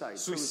 suicide, suicide.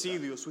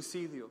 Suicidio,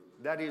 suicidio.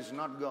 That is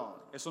not God.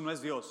 Eso no es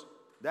Dios.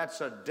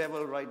 That's a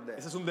devil right there.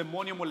 Ese es un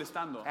demonio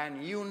molestando.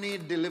 And you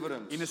need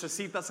deliverance. Y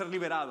necesita ser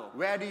liberado.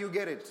 Where do you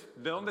get it?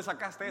 ¿De dónde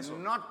sacaste eso?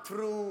 Not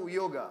through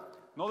yoga,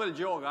 No del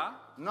yoga,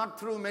 not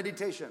through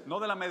meditation, no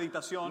de la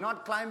meditación,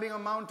 not climbing a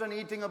mountain,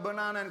 eating a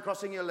banana and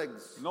crossing your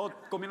legs, no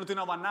comiéndote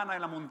una banana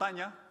en la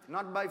montaña,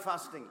 not by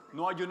fasting,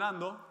 no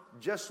ayunando,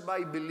 just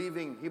by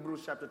believing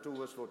Hebrews chapter 2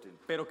 verse 14.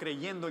 pero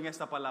creyendo en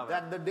esta palabra.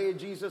 That the day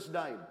Jesus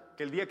died,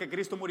 Que el día que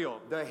Cristo murió,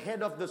 the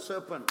head of the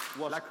serpent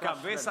was la crushed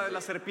cabeza that de la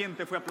day.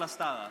 serpiente fue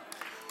aplastada.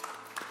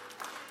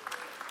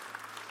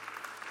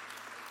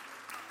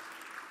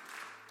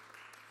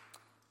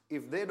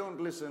 If they don't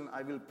listen,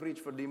 I will preach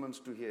for demons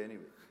to hear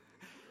anyway.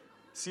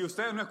 Si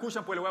ustedes no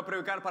escuchan, pues le voy a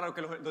predicar para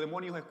que los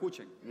demonios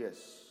escuchen.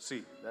 Yes,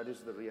 Sí, that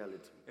is the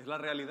reality. es la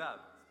realidad.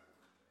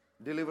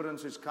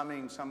 Deliverance is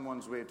coming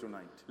someone's way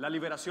tonight. La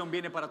liberación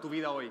viene para tu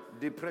vida hoy.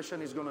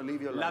 Depression is going to leave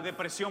your La life.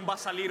 depresión va a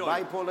salir hoy.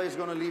 Bipolar is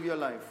going to leave your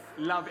life.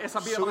 Esa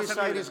vida va a ser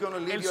Suicide libre. is gonna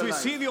leave El your life.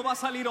 suicidio va a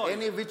salir hoy.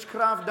 Any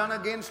witchcraft done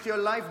against your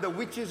life, the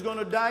witch is going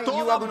to die, you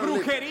Toda are going to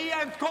live.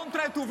 brujería en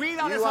contra de tu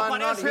vida You are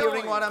not desaparece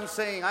hearing what hoy. I'm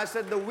saying. I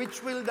said the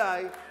witch will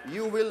die,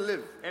 you will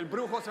live. El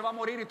brujo se va a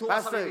morir y tú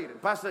vas a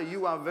vivir. Pastor,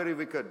 you are very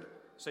wicked.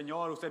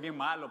 Señor, usted es bien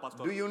malo,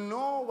 pastor. Do you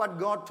know what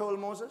God told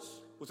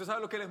Moses? ¿Usted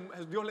sabe lo que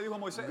Dios le dijo a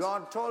Moisés?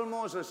 God told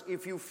Moses,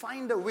 if you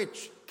find a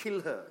witch,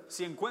 kill her.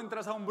 Si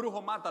encuentras a un brujo,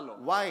 mátalo.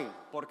 Why?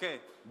 ¿Por qué?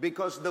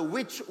 Because the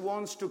witch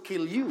wants to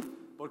kill you.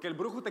 Porque el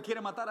brujo te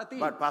quiere matar a ti.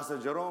 But Pastor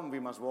Jerome,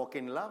 we must walk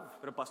in love.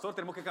 Pero pastor,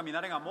 tenemos que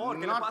caminar en amor.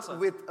 ¿Qué le Not pasa?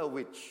 with a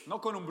witch. No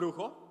con un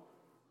brujo.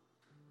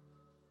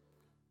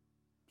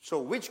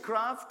 So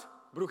witchcraft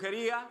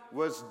Brujería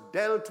was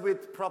dealt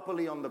with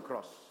properly on the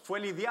cross. fue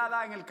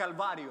lidiada en el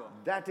Calvario.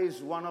 That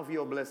is one of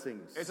your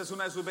blessings. Esa es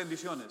una de sus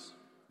bendiciones.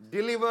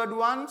 Delivered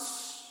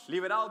once,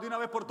 Liberado de una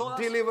vez por todas,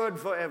 delivered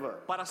forever.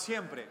 para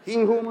siempre. He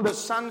whom the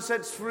Son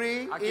sets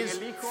free A quien is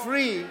el Hijo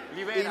free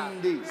libera,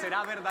 indeed.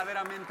 será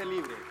verdaderamente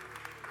libre.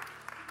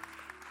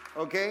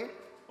 Okay?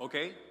 ¿Ok?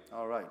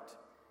 All right.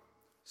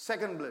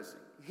 Second blessing,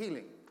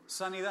 healing.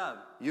 Sanidad.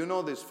 You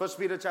know this. 1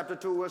 Peter chapter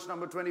 2, verse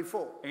number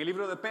 24. En el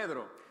libro de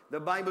Pedro, The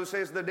Bible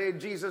says the day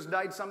Jesus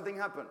died, something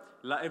happened.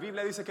 la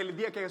Biblia dice que el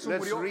día que Jesús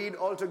Let's murió, read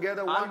all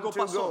together. 1, algo 2,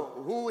 pasó.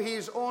 go. Who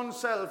his own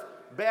self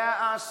bare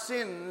our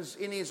sins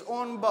in his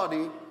own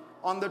body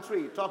on the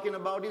tree. Talking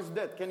about his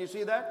death. Can you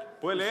see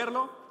that? ¿puede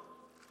leerlo?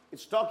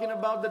 It's talking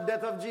about the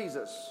death of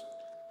Jesus.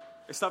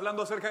 Está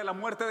hablando acerca de la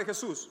muerte de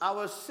Jesús.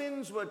 Our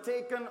sins were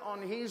taken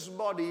on his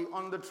body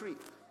on the tree.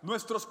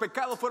 Nuestros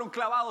pecados fueron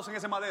clavados en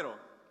ese madero.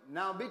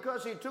 Now,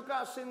 because he took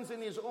our sins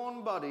in his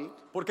own body,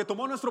 Porque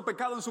tomó nuestro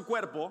pecado en su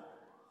cuerpo,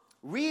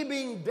 we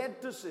being dead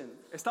to sin,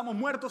 estamos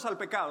muertos al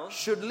pecado,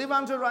 should live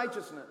unto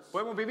righteousness,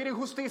 podemos vivir en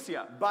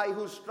justicia, by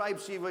whose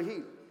stripes ye were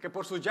healed. que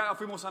por sus llagas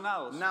fuimos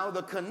sanados. Now,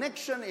 the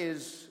connection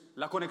is,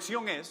 La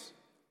conexión es,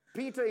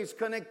 Peter is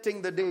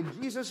connecting the day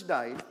Jesus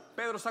died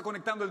Pedro está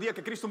conectando el día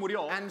que Cristo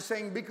murió and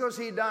saying, because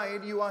he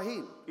died, you are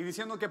healed. y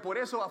diciendo que por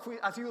eso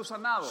ha sido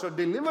sanado. So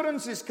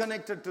deliverance is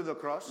connected to the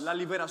cross, La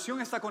liberación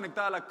está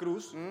conectada a la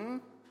cruz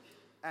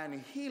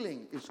and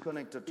healing is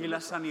connected to y the la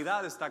cross.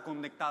 sanidad está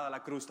conectada a la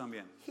cruz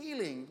también.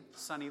 Healing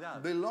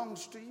Sanidad.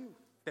 belongs to you.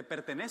 Te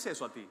pertenece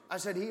eso a ti. I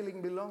said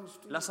healing belongs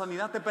to you. La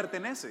sanidad te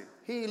pertenece.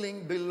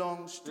 Healing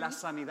belongs to La you.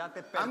 sanidad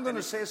te I'm going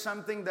to pertenece. say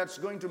something that's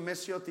going to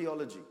mess your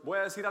theology. Voy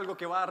a decir algo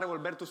que va a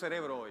revolver tu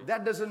cerebro hoy.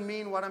 That doesn't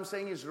mean what I'm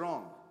saying is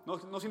wrong. No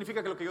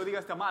significa que lo que yo diga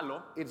esté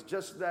malo, It's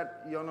just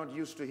that you're not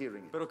used to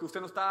hearing it. pero que usted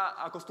no está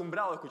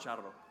acostumbrado a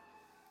escucharlo.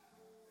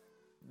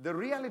 The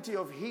reality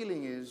of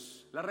healing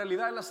is, La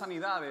realidad de la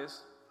sanidad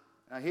es,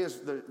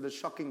 here's the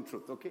shocking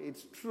truth, okay?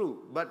 It's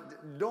true,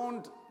 but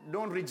don't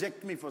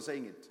reject me for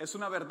saying it. es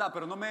una verdad,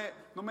 pero no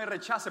me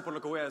rechace por lo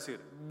que voy a decir.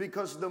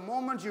 Because the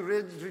moment you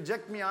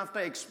reject me after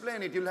I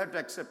explain it, you'll have to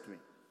accept me.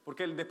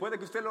 Porque después de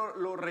que usted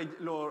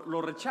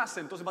lo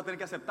rechace, entonces va a tener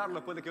que aceptarlo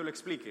después de que yo lo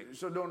explique.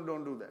 So don't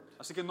do that.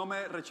 Así que no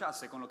me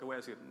rechace con lo que voy a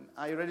decir.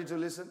 Are you ready to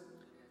listen?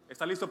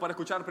 ¿Está listo para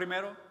escuchar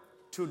primero?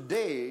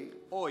 Today,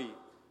 Hoy,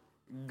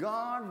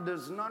 God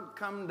does not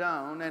come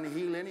down and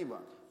heal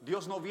anyone.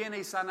 Dios no viene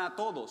y sana a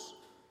todos.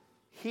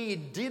 He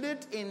did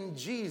it in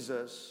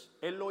Jesus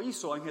Él lo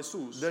hizo en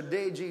Jesús the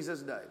day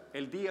Jesus died.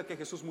 el día que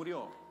Jesús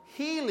murió.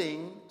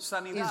 Healing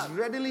Sanidad. is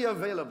readily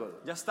available.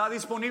 Ya está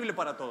disponible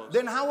para todos.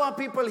 Then how are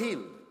people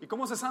healed? ¿Y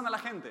cómo se sana la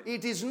gente?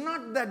 It is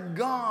not that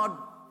God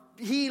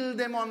healed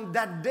them on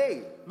that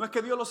day. No es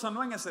que Dios los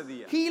sanó en ese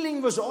día.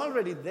 Healing was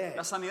already there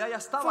La sanidad ya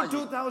estaba for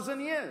allí 2,000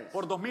 years.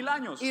 por 2000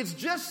 años. It's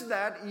just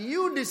that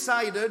you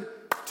decided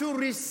to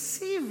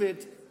receive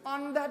it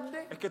on that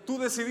day. Es que tú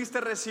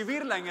decidiste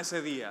recibirla en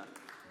ese día.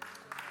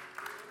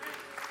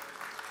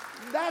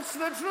 That's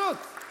the truth.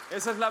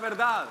 Esa es la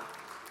verdad.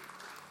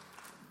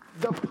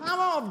 The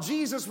power of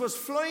Jesus was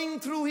flowing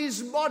through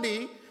his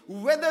body,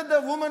 whether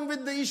the woman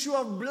with the issue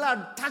of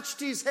blood touched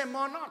his hem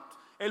or not.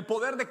 El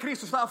poder de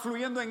Cristo estaba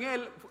fluyendo en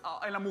él,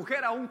 en la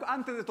mujer, aún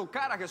antes de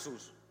tocar a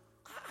Jesús.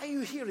 Are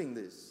you hearing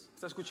this?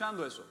 ¿Está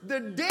escuchando eso? The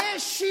day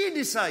she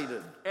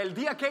decided, El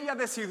día que ella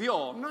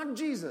decidió, not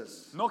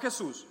Jesus, no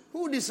Jesús.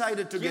 who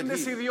decided to ¿Quién get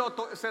healed?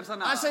 decidió ser I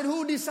sanada? said,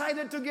 who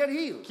decided to get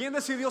healed? ¿Quién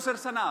decidió ser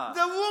sanada?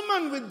 The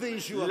woman with the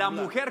issue of La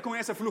blood. mujer con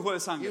ese flujo de You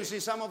sangre. see,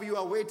 some of you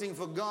are waiting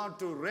for God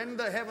to rend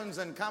the heavens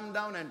and come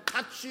down and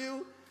touch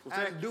you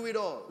and do it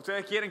all.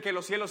 Ustedes quieren que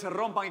los cielos se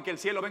rompan y que el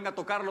cielo venga a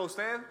tocarlo a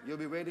usted. You'll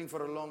be waiting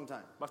for a long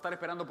time. Va a estar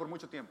esperando por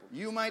mucho tiempo.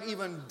 You might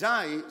even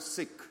die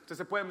sick Usted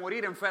se puede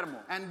morir enfermo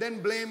and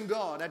then blame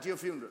God at your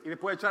funeral. y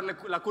después echarle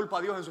la culpa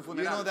a Dios en su You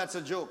know funeral. that's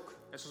a joke.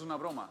 Eso es una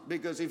broma.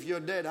 Because if you're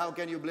dead, how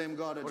can you blame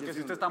God at Porque your si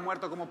usted funeral? está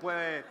muerto, ¿cómo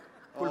puede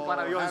Oh, culpar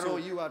a Dios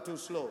Harold, you are too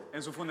slow.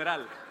 en su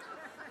funeral?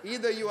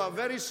 Either you are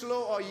very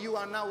slow or you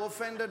are now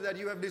offended that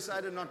you have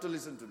decided not to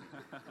listen to me.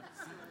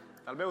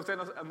 Tal vez usted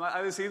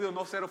ha decidido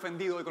no ser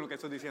ofendido con lo que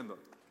estoy diciendo.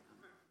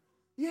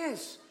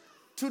 Yes.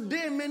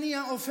 Today many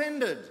are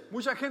offended.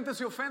 Mucha gente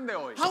se ofende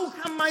hoy. How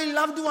come my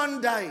loved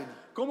one died?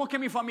 ¿Cómo que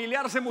mi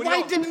familiar se murió?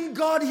 Why didn't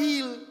God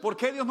heal? ¿Por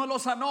qué Dios no lo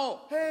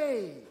sanó?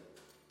 Hey,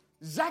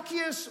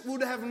 Zacchaeus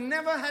would have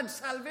never had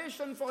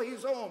salvation for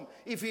his home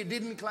if he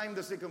didn't climb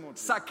the sycamore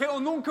tree. Saqueo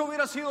nunca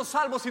hubiera sido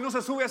salvo si no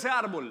se sube a ese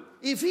árbol.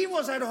 If he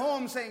was at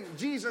home saying,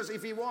 Jesus,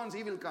 if he wants,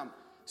 he will come.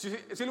 Si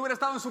él hubiera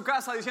estado en su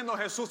casa diciendo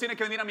Jesús tiene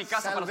que venir a mi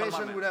casa para Salvation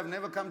salvarme, would have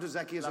never come to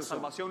Zacchaeus' la home.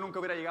 salvación nunca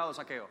hubiera llegado a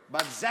Saqueo.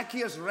 But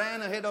Zacchaeus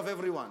ran ahead of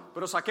everyone.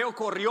 Pero Saqueo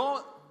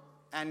corrió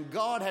And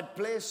God had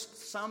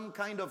placed some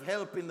kind of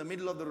help in the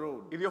middle of the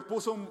road y Dios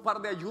puso un par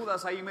de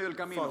ayudas ahí en medio del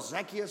camino. for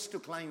Zacchaeus to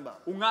climb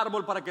up. Un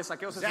árbol para que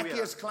Saqueo se subiera.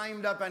 Zacchaeus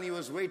climbed up and he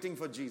was waiting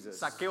for Jesus.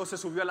 Saqueo se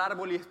subió al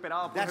árbol y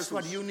esperaba por That's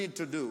what Jesús. you need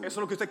to do. Eso es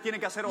lo que usted tiene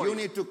que hacer You hoy.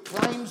 need to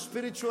climb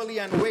spiritually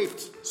and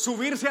wait.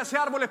 Subirse a ese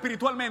árbol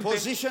espiritualmente,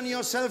 Position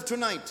yourself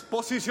tonight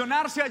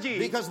posicionarse allí,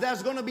 because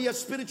there's going to be a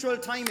spiritual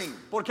timing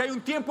porque hay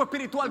un tiempo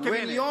espiritual que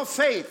when viene your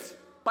faith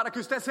para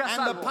que usted sea and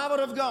the salvo. power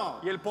of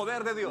God Y el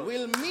poder de Dios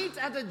will meet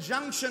at a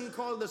junction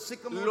called the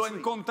sycamore lo tree,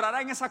 encontrará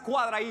en esa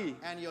cuadra ahí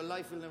and your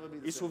life will never be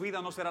the y su same.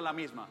 vida no será la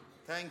misma.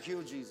 Thank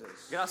you,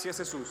 Jesus. Gracias,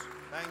 Jesús.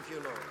 Thank you,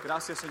 Lord.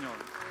 Gracias, Señor.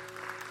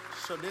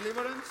 So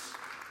deliverance,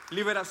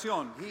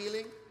 Liberación,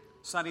 healing.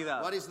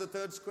 sanidad. What is the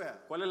third square?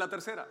 ¿Cuál es la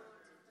tercera?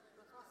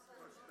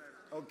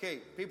 Okay,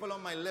 people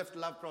on my left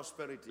love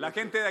prosperity. La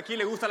gente de aquí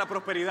le gusta la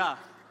prosperidad.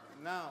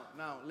 Now,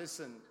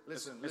 listen.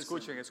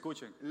 Escuchen,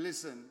 escuchen,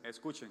 Listen.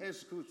 escuchen.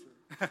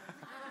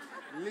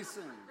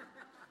 Listen.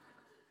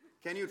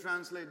 Can you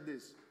translate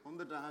this?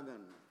 ¿Dónde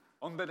trabajan?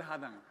 ¿Dónde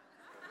están?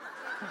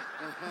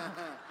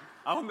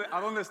 ¿A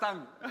dónde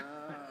están?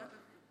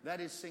 That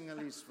is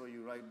Sinhalese for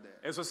you right there.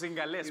 Eso es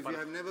singalés. If you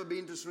have never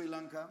been to Sri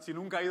Lanka, Si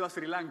nunca ha ido a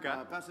Sri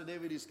Lanka, Pastor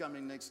David is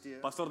coming next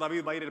year. Pastor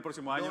David va a ir el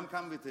próximo año. Don't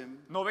come with him.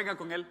 No venga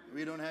con él,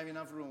 We don't have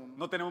enough room.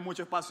 no tenemos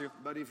mucho espacio.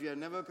 But if you have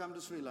never come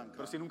to Sri Lanka,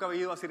 Pero si nunca ha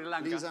ido a Sri please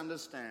Lanka,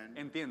 understand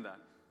entienda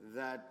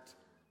that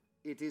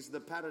it is the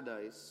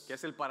paradise que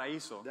es el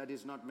paraíso that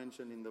is not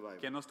mentioned in the que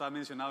Bible. no está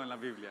mencionado en la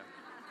Biblia.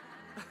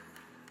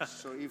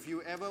 So if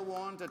you ever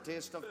want a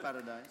taste of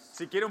paradise,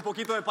 Si quiere un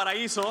poquito de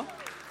paraíso,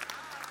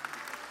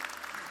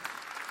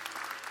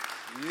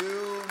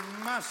 you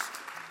must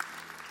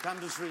come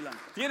to Sri Lanka.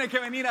 tiene que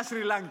venir a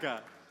Sri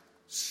Lanka.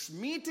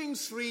 Meeting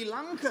Sri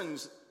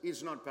Lankans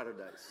is not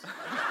paradise.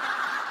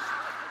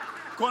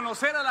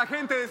 Conocer a la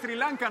gente de Sri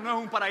Lanka no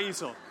es un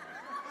paraíso.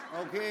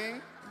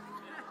 Okay?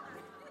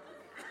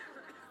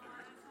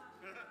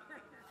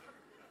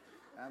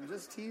 I'm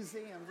just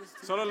teasing.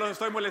 Solo los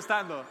estoy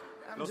molestando.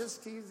 I'm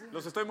just teasing.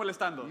 Los estoy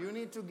molestando. You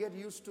need to get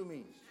used to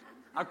me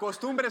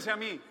Acostúmbrese a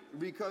mí,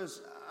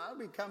 because I'll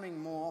be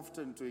coming more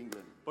often to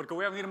England porque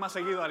voy a venir más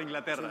seguido a la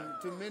Inglaterra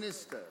to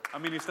minister. a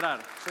ministrar.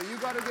 So you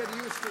got to get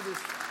used to this.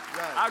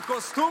 Right.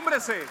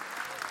 Acostúmbrese.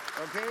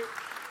 Okay?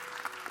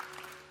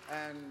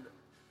 And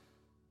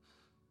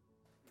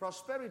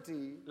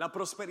prosperity, La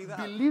prosperidad,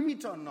 believe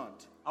it or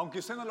not, aunque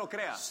usted no lo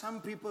crea,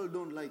 some people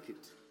don't like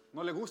it.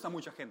 no le gusta a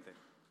mucha gente.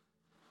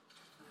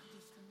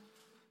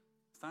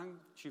 Están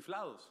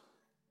chiflados.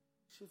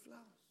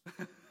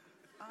 Chiflados.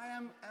 I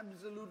am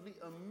absolutely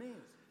amazed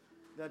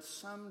that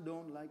some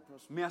don't like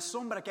prosperity. Me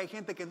asombra que hay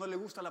gente que no le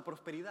gusta la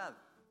prosperidad.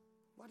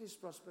 What is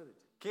prosperity?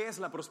 ¿Qué es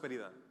la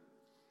prosperidad?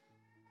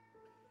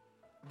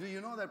 Do you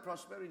know that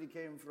prosperity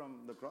came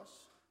from the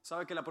cross?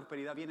 ¿Sabe que la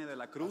prosperidad viene de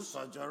la cruz?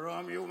 So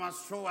Jerome, you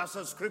must show us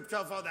a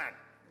scripture for that.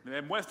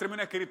 Muéstreme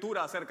una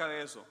escritura acerca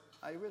de eso.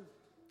 I will.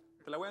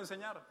 Te la voy a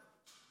enseñar.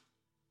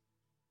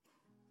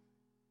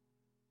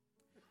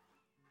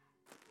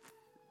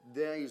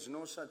 There is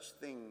no such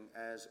thing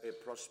as a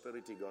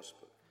prosperity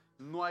gospel.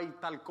 No hay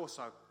tal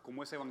cosa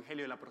como ese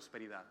evangelio de la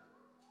prosperidad.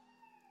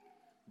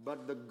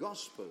 But the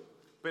gospel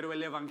Pero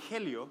el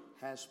evangelio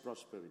has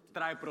prosperity.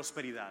 trae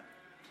prosperidad.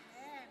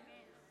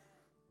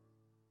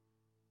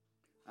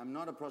 I'm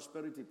not a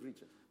prosperity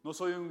preacher. No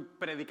soy un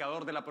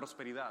predicador de la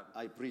prosperidad.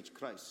 I preach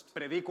Christ.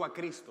 Predico a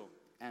Cristo.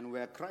 And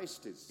where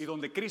Christ is, Y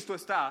donde Cristo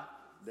está,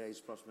 there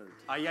is prosperity.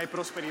 ahí hay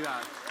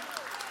prosperidad.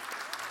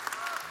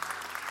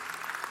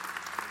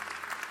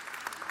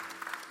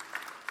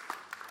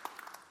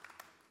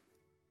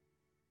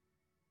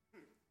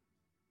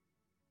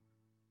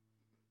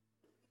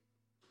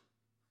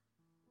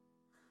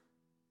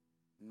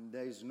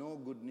 There is no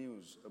good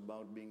news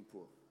about being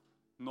poor.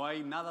 No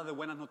hay nada de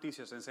buenas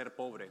noticias en ser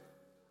pobre.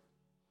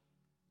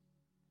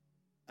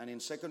 And in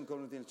 2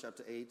 Corinthians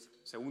chapter 8,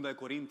 Segunda de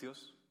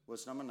Corintios,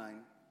 verse number 9,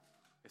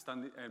 está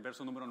en el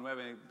verso número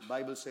 9, the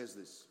Bible says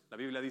this. la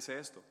Biblia dice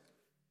esto,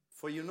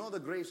 For you know the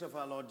grace of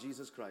our Lord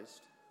Jesus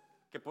Christ,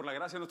 que por la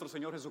gracia de nuestro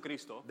Señor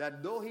Jesucristo,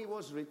 that though he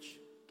was rich,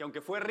 que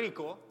aunque fue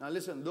rico, now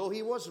listen, though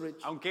he was rich,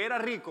 aunque era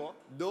rico,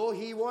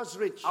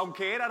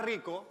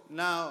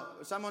 now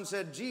someone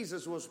said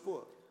Jesus was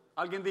poor,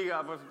 alguien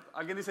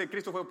dice que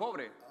Cristo fue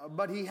pobre,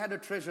 but he had a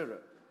treasurer.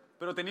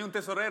 pero tenía un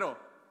tesorero.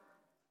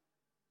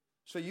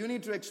 So you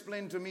need to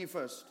explain to me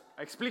first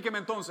Explíqueme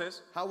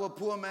entonces how a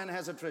poor man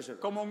has a treasurer.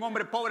 cómo un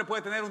hombre pobre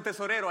puede tener un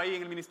tesorero ahí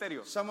en el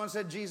ministerio. Someone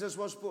said Jesus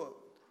was poor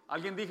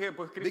Alguien dije,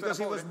 pues Cristo because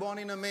he era was pobre born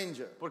in a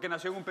manger. porque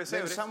nació en un Then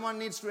pesebre. someone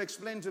needs to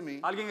explain to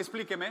me Alguien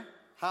explíqueme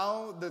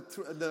how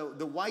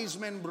the wise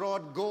men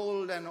brought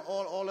gold and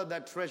all of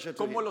that treasure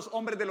to cómo him. los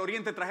hombres del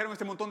oriente trajeron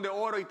este montón de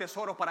oro y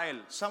tesoros para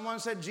él. Someone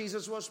said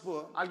Jesus was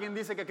poor. Alguien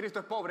dice que Cristo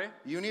es pobre.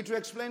 You need to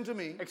explain to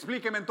me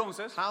Explíqueme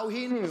entonces how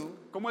he knew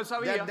cómo él that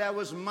sabía there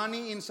was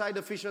money inside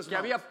the fisher's que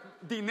mouth. había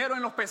dinero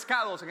en los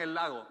pescados en el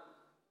lago.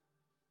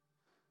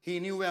 He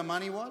knew where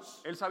money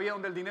was. Él sabía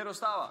dónde el dinero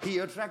estaba. He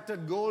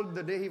attracted gold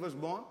the day he was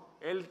born.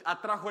 Él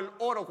atrajo el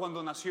oro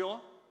cuando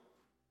nació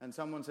And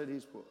someone said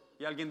he's poor.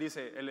 y alguien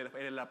dice, él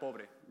era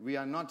pobre. We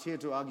are not here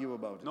to argue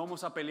about it. No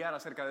vamos a pelear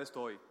acerca de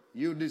esto hoy.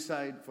 You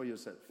decide for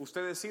yourself.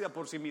 Usted decida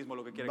por sí mismo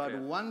lo que quiere But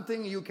creer. one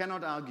thing you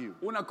cannot argue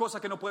Una cosa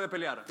que no puede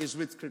pelear, is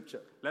with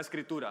scripture. la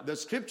escritura. The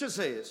scripture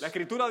says, La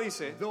escritura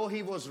dice, though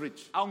he was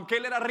rich, aunque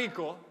él era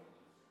rico,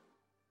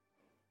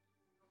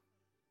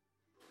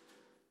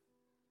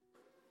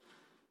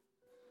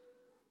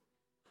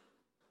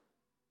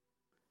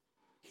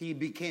 he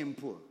became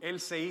poor. él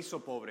se hizo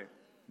pobre.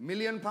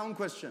 £1,000,000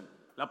 question.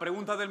 La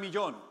pregunta del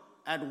millón,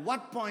 At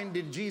what point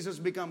did Jesus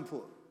become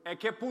poor? ¿en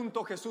qué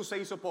punto Jesús se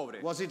hizo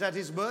pobre? Was it at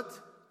his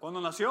birth?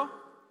 ¿Cuándo nació?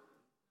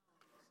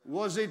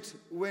 Was it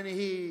when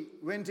he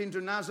went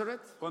into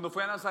Nazareth? ¿Cuándo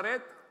fue a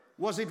Nazaret?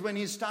 Was it when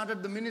he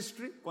started the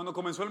ministry? ¿Cuándo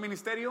comenzó el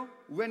ministerio?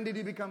 When did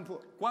he become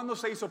poor? ¿Cuándo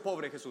se hizo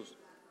pobre Jesús?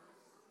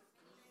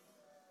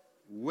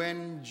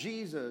 When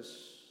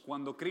Jesus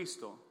Cuando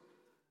Cristo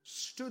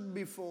stood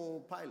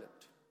before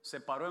Pilate se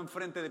paró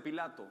enfrente de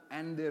Pilato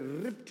and they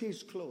ripped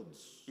his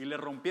clothes. y le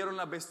rompieron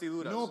las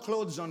vestiduras. No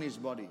clothes on his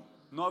body.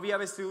 No había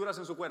vestiduras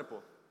en su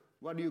cuerpo.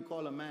 What do you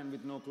call a man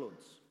with no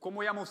clothes?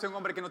 ¿Cómo llama usted a un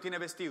hombre que no tiene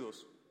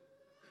vestidos?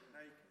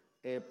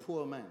 A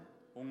poor man.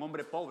 Un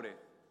hombre pobre.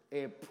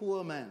 A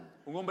poor man.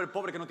 Un hombre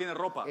pobre que no tiene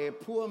ropa. A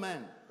poor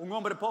man. Un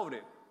hombre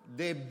pobre.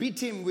 They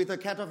beat him with a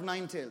cat of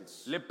nine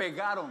tails. Le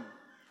pegaron.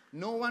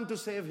 No one to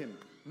save him.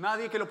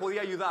 Nadie que lo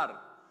podía ayudar.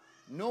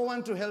 No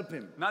one to help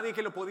him. Nadie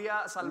que lo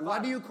podía salvar.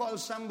 What do you call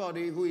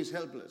somebody who is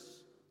helpless?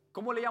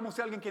 ¿Cómo le llama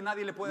usted a alguien que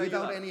nadie le puede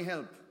Without ayudar? any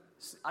help.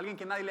 Alguien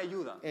que nadie le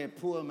ayuda. A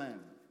poor man.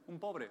 Un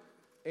pobre.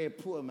 A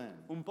poor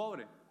man. Un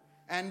pobre.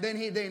 And then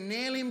they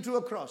nail him to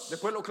a cross.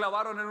 Después lo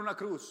clavaron en una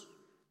cruz.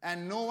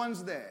 And no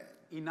one's there.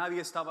 Y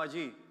nadie estaba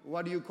allí.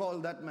 What do you call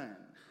that man?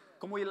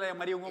 ¿Cómo le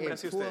llamaría un hombre A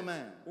así a poor usted?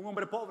 man. Un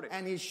hombre pobre.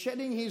 And he's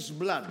shedding his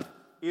blood,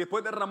 Y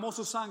después derramó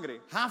su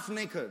sangre, half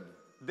naked,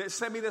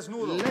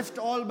 semidesnudo, left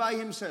all by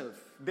himself.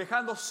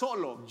 dejando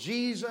solo.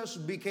 Jesus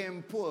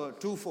became poor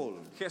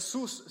twofold.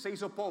 Jesús se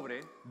hizo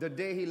pobre The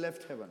day he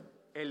left heaven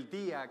el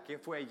día que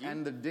fue allí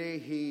and the day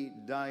he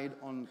died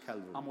on a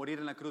Calvary. morir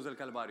en la cruz del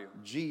Calvario.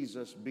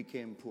 Jesus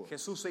became poor.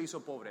 Jesús se hizo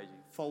pobre allí.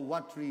 For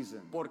what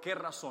reason? ¿Por qué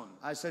razón?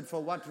 I said,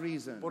 for what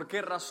reason? ¿Por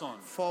qué razón?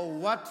 For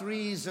what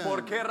reason?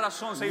 ¿Por qué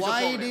razón se hizo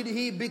Why pobre? did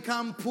he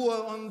become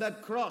poor on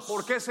that cross?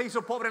 ¿Por qué se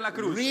hizo pobre en la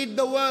cruz? Read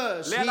the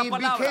verse. Lea la He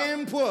palabra.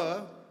 became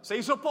poor. Se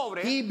hizo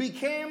pobre. He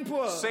became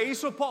poor. Se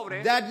hizo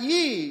pobre. That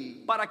ye,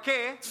 ¿Para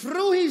qué?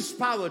 through his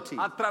poverty,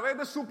 A través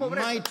de su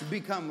pobreza might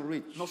become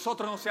rich.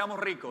 nosotros no seamos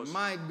ricos.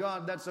 My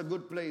God, that's a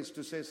good place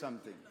to say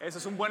something. Ese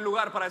es un buen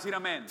lugar para decir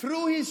amén.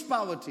 Through his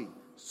poverty.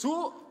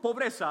 Su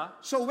pobreza,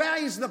 So where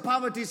is the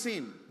poverty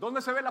seen?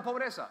 ¿dónde se ve la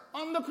pobreza?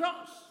 On the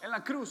cross. En la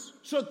cruz.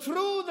 So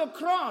through the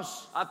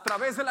cross, A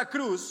través de la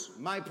cruz,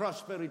 my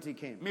prosperity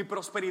came. mi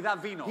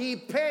prosperidad vino. He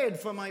paid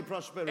for my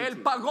prosperity.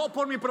 Él pagó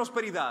por mi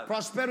prosperidad.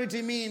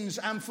 Prosperity means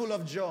I'm full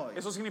of joy.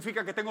 Eso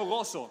significa que tengo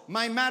gozo.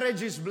 My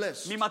marriage is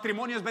blessed. Mi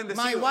matrimonio es My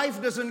bendecido.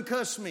 wife doesn't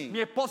curse me.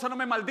 Mi esposa no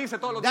me maldice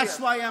todos los That's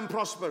días. why I'm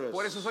prosperous.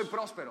 Por eso soy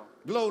próspero.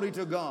 Glory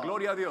to God.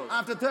 Gloria a Dios.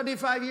 After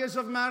 35 years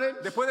of marriage,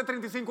 Después de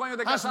 35 años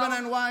de husband casado,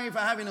 and wife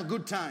are having a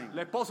good time. el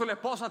esposo y la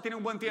esposa tienen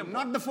un buen tiempo.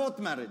 Not the fourth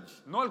marriage.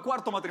 No el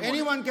cuarto matrimonio.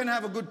 Anyone can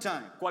have a good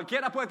time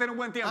Cualquiera puede tener un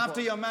buen tiempo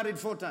after you're married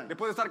 4 times,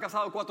 después de estar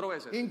casado 4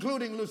 veces.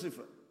 including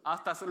Lucifer.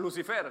 Hasta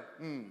Lucifer.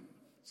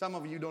 Some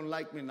of you don't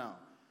like me now.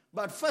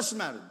 But first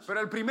marriage,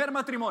 Pero el primer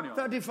matrimonio,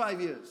 35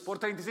 years. por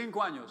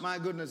 35 años, My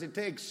goodness, it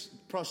takes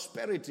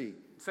prosperity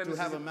Se to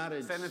have a necesita-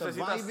 marriage, se necesita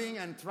surviving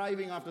and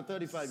thriving after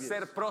 35 years.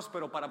 ser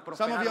próspero para prosperar.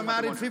 Some of you el are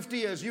married matrimonio. 50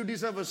 years. You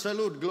deserve a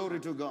salute. Glory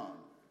to God.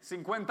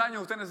 50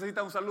 años usted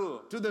necesita un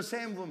saludo To the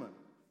same woman.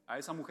 a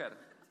esa mujer.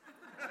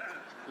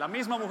 La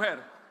misma mujer,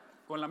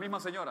 con la misma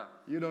señora.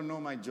 You don't know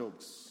my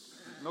jokes.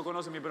 No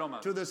conoce mi broma.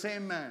 To the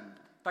same man.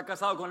 Está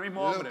casado con el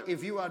mismo hombre. Look,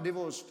 if you are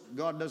divorced,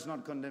 God does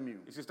not condemn you.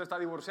 Y si usted está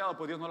divorciado,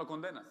 pues Dios no lo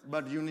condena.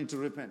 But you need to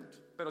repent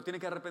Pero tiene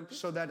que arrepentir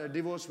so that a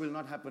divorce will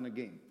not happen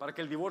again. para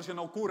que el divorcio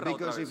no ocurra otra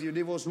Because vez. if you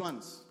divorce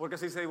once, Porque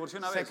si se divorció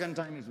una vez, second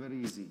time is very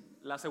easy.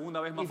 la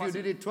segunda vez es más If you fácil.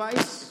 did it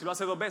twice, Si lo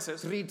hace 2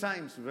 veces, 3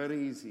 times,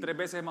 very easy. 3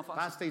 veces es más fácil.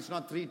 Pastor, it's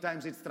not 3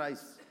 times, it's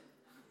thrice.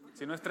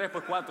 Si no es 3,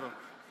 pues 4.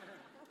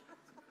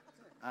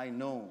 I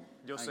know.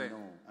 Yo I sé.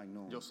 know. I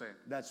know. Yo sé.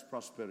 That's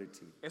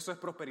prosperity. Eso es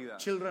prosperidad.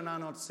 Children are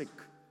not sick.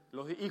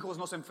 Los hijos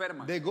no se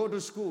enferman. They go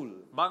to school.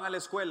 Van a la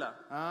escuela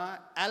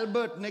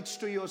Albert, next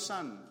to your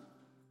son,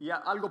 y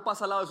algo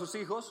pasa al lado de sus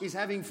hijos. is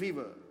having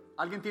fever.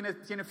 Alguien tiene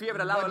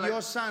fiebre al lado But de your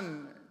la...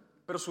 son,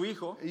 Pero su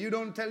hijo, you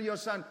don't tell your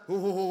son,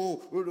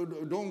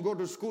 don't go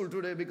to school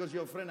today because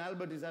your friend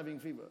Albert is having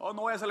fever. oh,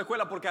 no vayas a la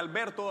escuela porque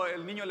Alberto,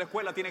 el niño en la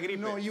escuela, tiene gripe.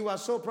 No, you are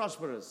so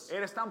prosperous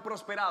Eres tan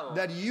prosperado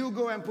that you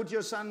go and put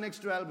your son next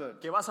to Albert,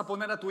 que vas a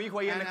poner a tu hijo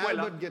ahí en and la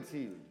escuela Albert gets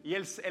healed. y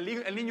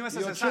el niño ese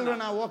Your se children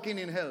sana. are walking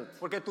in health.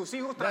 Porque tus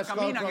hijos That's called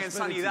caminan en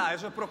prosperity. sanidad.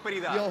 Eso es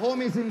prosperidad. Your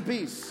home is in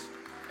peace.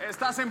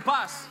 Estás en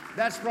paz.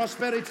 That's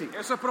prosperity.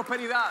 Eso es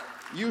prosperidad.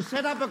 You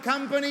set up a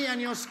company and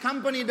your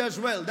company does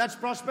well. That's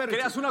prosperity.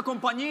 Creas una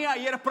compañía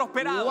y eres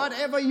prosperado.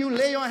 Whatever you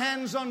lay your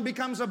hands on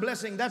becomes a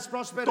blessing. That's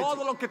prosperity.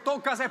 Todo lo que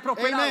tocas es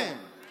prosperado. Amen.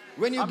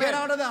 When you Amen. get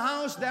out of the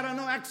house, there are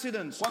no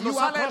accidents. Cuando You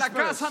are sales de la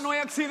prosperous. casa no hay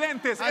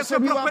accidentes. I Eso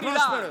said es you are prosperidad.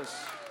 prosperous.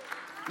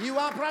 You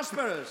are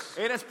prosperous.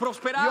 Eres Your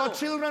prosperado.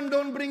 children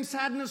don't bring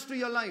sadness to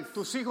your life.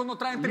 Tus hijos no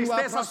traen You are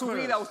tristeza a su prosperous.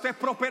 vida. Usted es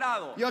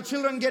prosperado. Your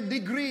children get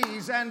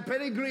degrees and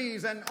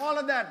pedigrees and all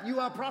of that. You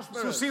are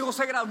prosperous. Sus hijos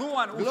se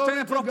gradúan. Usted Glory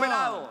es to God.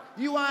 prosperado.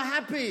 You are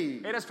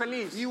happy. Eres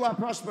feliz. You are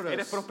prosperous.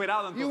 Eres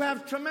prosperado, entonces. You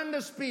have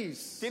tremendous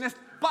peace. Tienes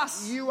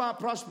paz. You are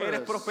prosperous.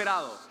 Eres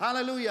prosperado.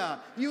 Hallelujah.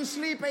 You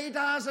sleep 8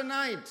 hours a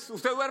night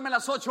Usted duerme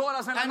las 8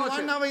 horas en la and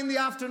noche 1 hour in the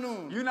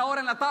afternoon. y 1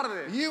 hora en la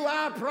tarde. You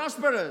are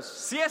prosperous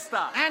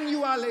Siesta. and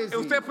you are lazy.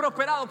 Usted es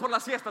prosperado por la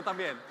siesta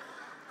también.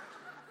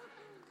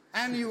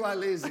 And you are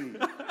lazy.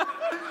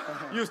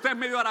 Y usted es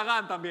medio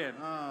aragán también.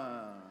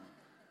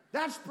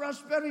 That's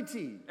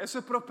prosperity. Eso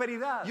es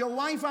prosperidad. Your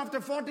wife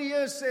after 40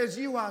 years says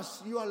you are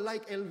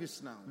like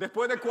Elvis now.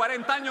 Después de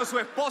 40 años su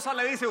esposa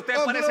le dice, usted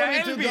Oh, parece glory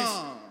a to Elvis.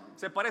 God.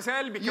 Se parece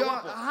a Elvis, qué Your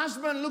guapo.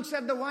 husband looks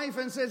at the wife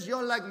and says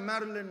you're like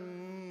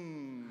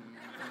Marilyn.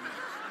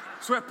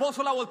 Su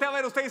esposo la voltea a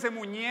ver, usted dice,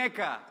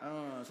 muñeca.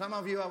 Some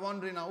of you are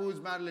wondering now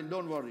who's Marilyn.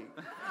 Don't worry.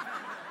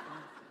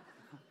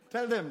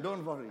 Tell them,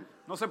 don't worry.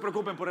 No se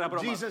preocupen por la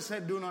broma. Jesus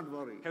said, do not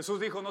worry. Jesús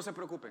dijo, no se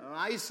preocupen.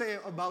 I say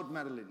about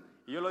Marilyn.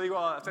 Y yo lo digo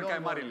acerca de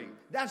Don't worry. Marilyn.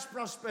 That's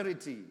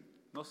prosperity.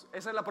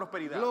 Esa es la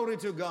prosperidad. Glory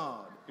to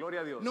God.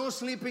 Gloria a Dios. No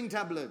sleeping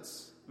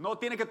tablets No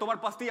tiene que tomar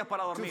pastillas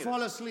para to dormir,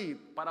 fall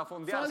asleep. para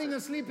Falling fondearse.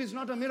 asleep is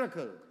not a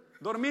miracle.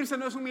 Dormirse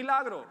no es un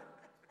milagro,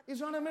 It's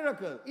not a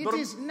miracle. It Dorm-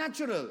 is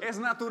natural. es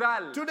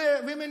natural.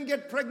 Today, women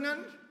get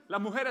pregnant Las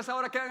mujeres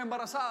ahora quedan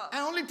embarazadas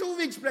and only 2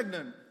 weeks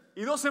pregnant,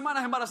 y 2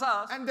 semanas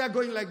embarazadas and they're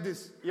going like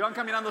this. y van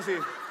caminando así.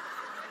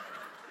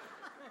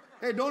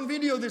 Hey, don't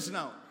video this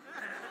now.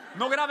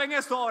 No graben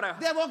esto ahora.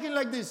 They're walking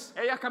like this,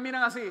 Ellas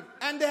caminan así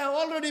and they have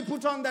already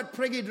put on that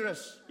preggy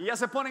dress. y ya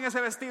se ponen ese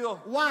vestido.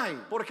 Why?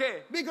 ¿Por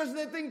qué? Because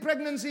they think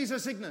pregnancy is a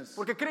sickness.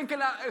 Porque creen que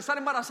estar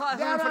embarazada es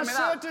There una are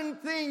enfermedad. certain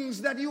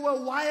things that you are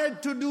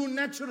wired to do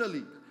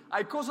naturally.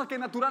 Hay cosas que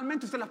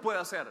naturalmente usted las puede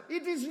hacer.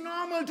 It is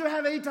normal to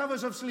have 8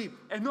 hours of sleep.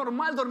 Es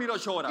normal dormir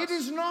 8 horas. It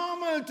is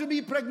normal to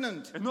be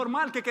pregnant Es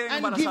normal que queden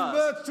and give embarazadas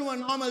birth to a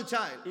normal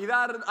child. y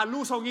dar a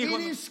luz a un hijo.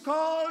 It is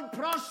called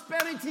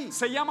prosperity.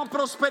 Se llama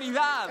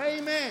prosperidad.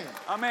 Amen.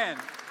 Amén.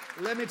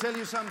 Let me tell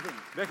you something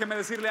Déjeme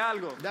decirle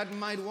algo that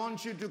might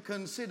want you to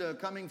consider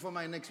coming for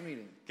my next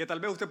meeting. que tal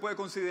vez usted puede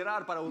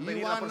considerar para venir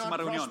You a la are próxima not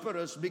reunión.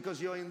 prosperous because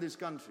you're in this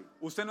country.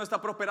 Usted no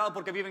está prosperado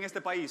porque vive en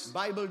este país.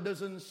 Bible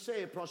doesn't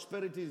say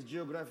prosperity is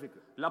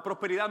geographical. La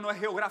prosperidad no es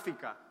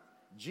geográfica.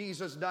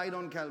 Jesus died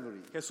on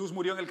Calvary. Jesús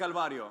murió en el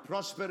Calvario.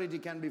 Prosperity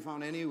can be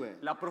found anywhere.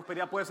 La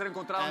prosperidad puede ser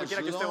encontrada donde As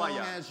quiera que usted long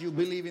vaya. as you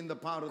believe in the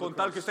power of the Con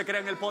tal que cross. usted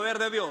crea en el poder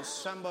de Dios.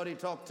 Somebody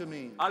talk to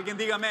me. Alguien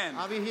diga amén.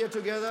 Are we here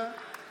together?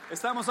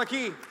 Estamos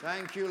aquí.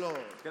 Thank you,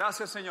 Lord.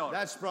 Gracias, Señor.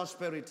 That's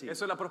prosperity.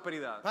 Eso es la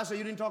prosperidad. Pastor,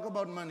 you didn't talk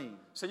about money.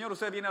 Señor,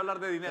 usted viene a hablar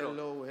de dinero.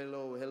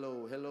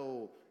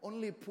 Hello.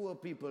 Only poor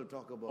people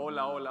talk about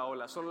Hola, money.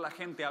 hola. Solo la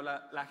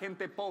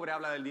gente pobre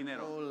habla del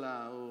dinero.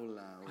 Hola.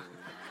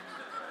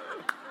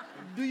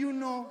 Do you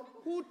know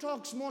who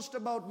talks most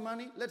about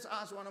money? Let's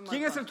ask one of my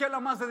 ¿Quién es el pastors. que habla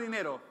más de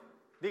dinero?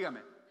 Dígame.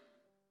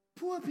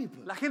 Poor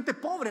people. La gente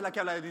pobre es la que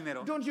habla de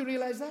dinero. Don't you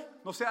realize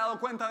that? ¿No se ha dado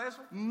cuenta de eso?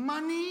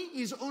 Money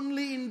is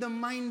only in the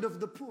mind of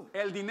the poor.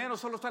 El dinero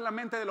solo está en la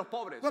mente de los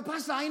pobres. Well,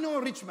 Pastor, I know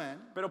a rich man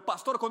Pero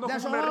pastor, conozco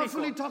that's un hombre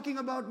awfully rico talking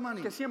about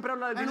money que siempre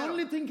habla del and dinero.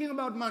 only thinking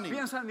about money.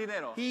 Piensa en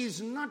dinero. He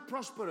is not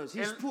prosperous.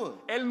 He's poor.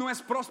 Él no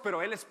es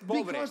próspero, él es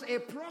pobre. Because a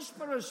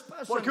prosperous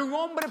Porque person un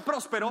hombre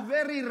próspero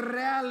very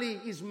rarely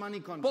is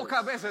money conscious.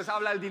 pocas veces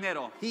habla del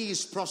dinero. He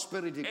is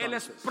prosperity Él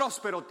es conscious.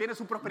 próspero, tiene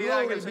su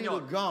prosperidad en Glory el be to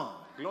Señor. God.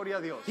 Gloria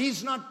a Dios.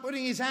 He's not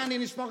putting his hand in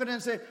his pocket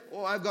and say,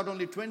 "Oh, I've got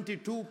only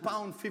 22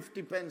 pound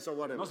 50 pence or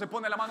whatever." No se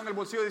pone la mano en el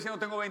bolsillo diciendo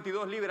tengo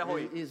 22 libras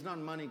hoy. He's not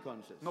money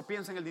conscious. No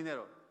piensa en el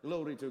dinero.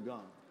 Glory to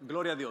God.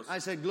 Gloria a Dios. I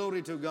said,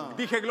 glory to God.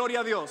 Dije gloria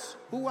a Dios.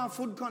 Who are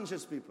food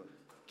conscious people?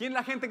 ¿Quién es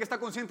la gente que está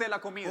consciente de la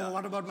Oh, comida?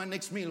 what about my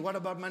next meal? What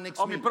about my next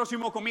O mi meal?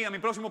 próximo comida, mi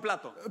próximo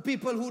plato.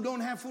 People who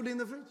don't have food in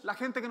the fridge. La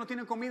gente que no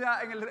tiene comida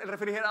en el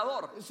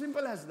refrigerador.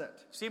 Simple as that.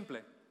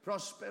 Simple.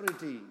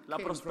 Prosperity La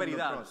came from the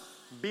prosperidad cross.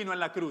 vino en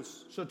la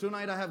cruz. So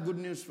tonight I have good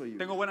news for you.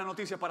 Tengo buena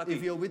noticia para If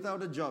ti. you're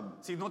without a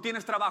job Si no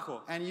tienes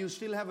trabajo and you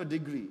still have a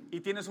degree, y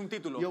tienes un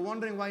título, you're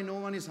wondering why no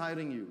one is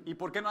hiring you. ¿y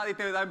por qué nadie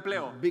te da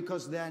empleo?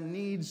 Because there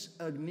needs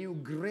a new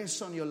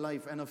grace on your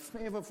life and a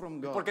favor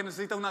from God. Porque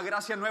necesitas una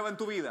gracia nueva en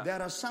tu vida.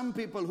 There are some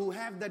people who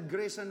have that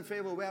grace and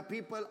favor where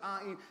people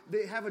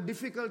they have a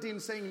difficulty in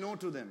saying no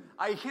to them.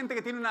 Hay gente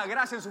que tiene una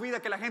gracia en su vida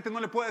que la gente no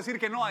le puede decir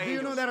que no a Do you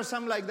know ellos. there are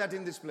some like that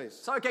in this place?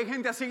 ¿Sabe que hay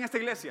gente así en esta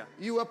iglesia?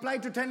 You apply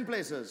to 10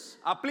 places,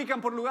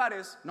 Aplican por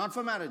lugares, not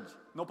for marriage,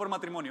 no por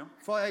matrimonio,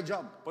 for a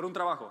job. por un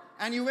trabajo.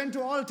 And you went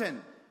to all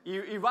 10.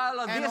 Y va a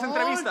las And 10 all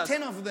entrevistas.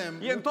 10 of them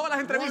Y en todas las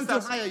want to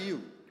entrevistas hire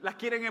you. las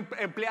quieren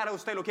emplear a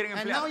usted, lo quieren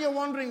And now emplear. you're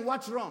wondering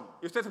what's wrong.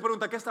 Y usted se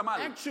pregunta, ¿qué está mal?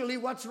 Actually,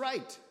 what's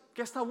right?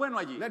 ¿Qué está bueno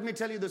allí? Let me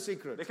tell you the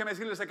secret. Déjeme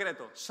decirle el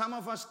secreto. Some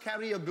of us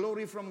carry a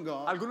glory from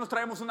God Algunos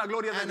traemos una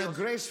gloria de and a Dios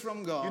grace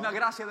from y una God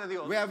gracia de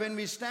Dios. where when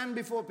we stand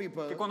before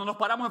people Que cuando nos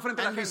paramos enfrente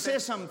de la and we gente say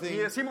something, y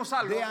decimos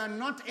algo, they are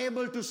not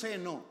able to say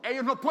no.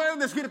 ellos no pueden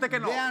decirte que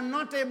no. They are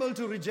not able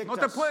to reject No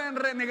te us. pueden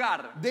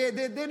renegar. They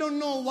don't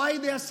know why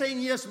they are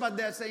saying yes, but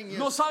they are saying yes.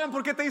 No saben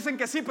por qué te dicen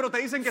que sí, pero te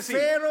dicen que sí.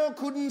 Pharaoh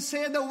couldn't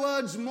say the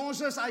words,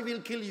 Moses, I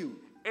will kill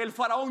you. El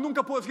faraón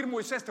nunca pudo decir,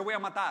 Moisés, te voy a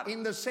matar.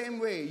 In the same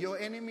way, your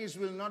enemies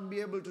will not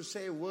be able to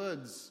say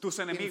words Tus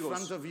in enemigos,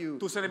 front of you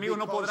tus enemigos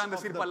no because podrán of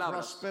decir the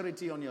palabras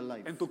prosperity on your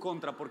life. en tu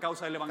contra por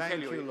causa del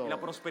evangelio Thank you, y Lord. la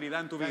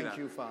prosperidad en tu vida. Thank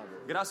you, Father.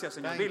 Gracias,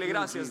 Señor. Thank Dile you,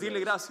 gracias, Jesus. dile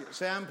gracias.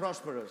 Say, I'm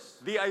prosperous.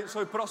 Di,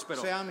 soy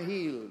próspero, Say, I'm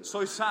healed.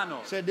 soy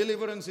sano. Say,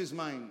 deliverance is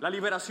mine. La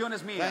liberación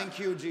es mía. Thank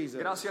you, Jesus.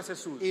 Gracias,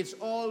 Jesús. It's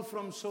all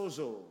from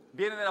sozo.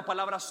 Viene de la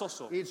palabra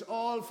soso. It's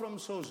all from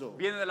sozo.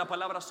 Viene de la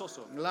palabra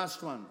soso.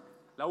 Last one.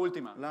 La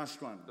última.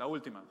 Last one. La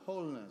última.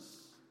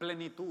 Wholeness.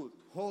 Plenitud.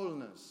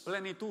 Wholeness.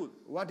 Plenitud.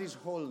 What is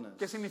wholeness?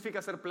 ¿Qué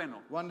significa ser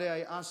pleno? One day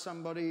I asked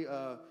somebody,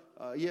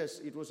 yes,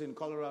 it was in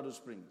Colorado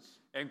Springs.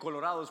 En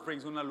Colorado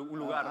Springs, un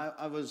lugar.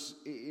 I was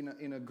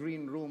in a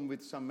green room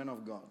with some men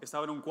of God.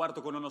 Estaba en un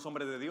cuarto con unos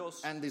hombres de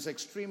Dios. And this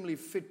extremely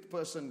fit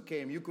person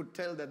came. You could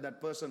tell that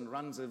that person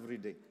runs every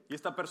day. Y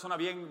esta persona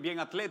bien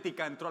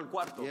atlética entró al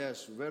cuarto.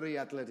 Yes, very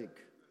athletic.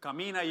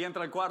 camina y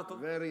entra al cuarto,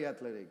 very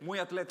athletic, muy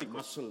atlético,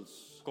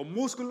 muscles. con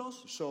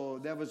músculos, So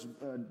there was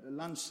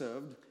lunch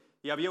served,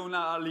 y había un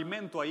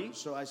alimento ahí,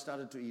 so I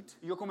started to eat.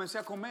 y yo comencé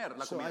a comer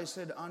la So comida. I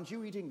said, aren't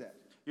you eating that?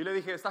 Yo le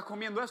dije, ¿estás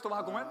comiendo esto?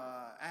 ¿Vas a comer?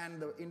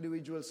 And the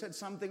individual said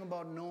something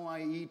about, no,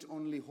 I eat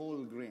only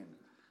whole grain.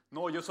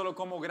 No, yo solo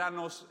como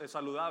granos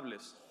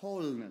saludables,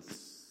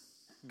 Wholeness,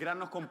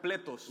 granos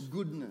completos,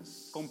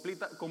 goodness.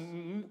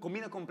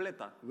 comida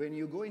completa. When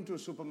you go into a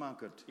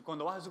supermarket, Y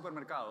cuando vas al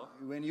supermercado,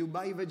 when you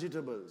buy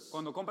vegetables,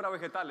 cuando compras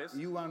vegetales,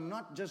 you are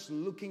not just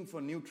looking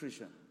for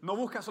nutrition. no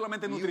busca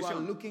solamente You are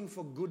nutrición, looking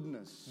for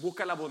goodness.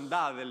 busca la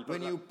bondad del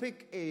When you producto.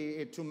 pick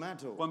a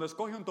tomato, Cuando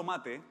escoge un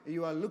tomate,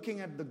 you are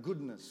looking at the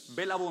goodness.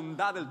 ve la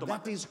bondad del That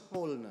tomate. is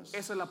wholeness.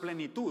 Esa es la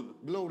plenitud.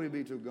 Glory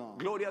be to God.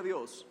 Gloria a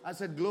Dios. I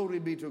said, glory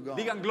be to God.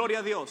 Digan gloria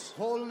a Dios.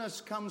 Wholeness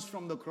comes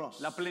from the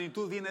cross. La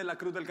plenitud viene de la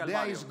cruz del There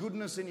Calvario. is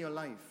goodness in your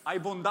life. Hay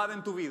bondad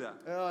en tu vida.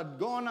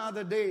 Gone are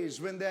the days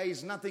when there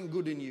is nothing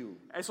good in you.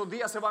 Esos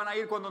días se van a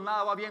ir cuando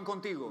nada va bien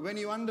contigo. When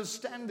you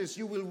understand this,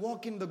 you will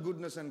walk in the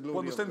goodness and glory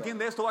Cuando of usted God.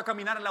 entiende esto, va a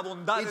caminar en la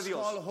bondad de It's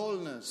Dios. called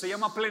wholeness. Se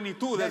llama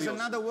plenitud de There's Dios.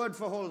 another word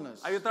for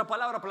wholeness. Hay otra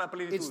palabra para la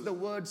It's the plenitud.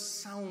 word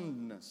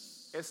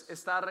soundness. Es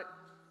estar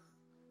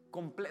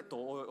completo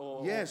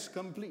o Yes,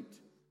 complete.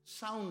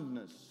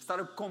 Soundness.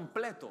 estar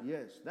completo.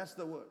 Yes, that's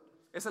the word.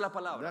 Esa es la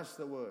palabra. That's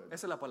the word.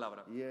 Esa es la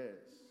palabra. Yes.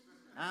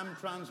 I'm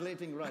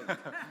translating right.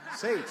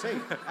 Say it.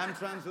 I'm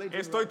translating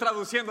Estoy right.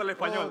 traduciendo al Oh,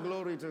 español.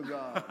 glory to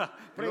God.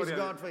 Praise Gloria a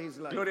God Dios. for his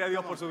life. Gloria a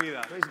Dios Come por on. su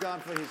vida. Praise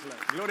God for his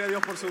life. Gloria a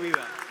Dios por su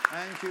vida.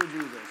 Thank you,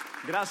 Jesus.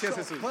 Gracias,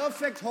 So, Jesús.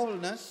 perfect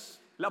wholeness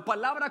La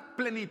palabra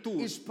plenitud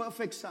is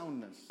perfect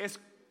soundness. es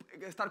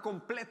estar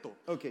completo.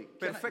 Okay.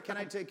 Perfecta. Can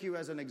I take you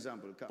as an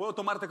example? Come. Puedo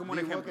tomarte como un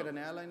Do you work ejemplo. at an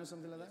airline or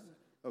something like that?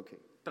 Okay.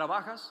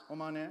 ¿Trabajas?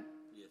 Oman Air?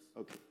 Yes.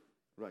 Okay.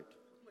 Right.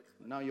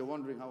 Now you're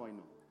wondering how I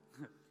know.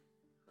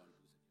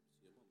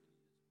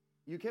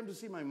 You came to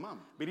see my mom.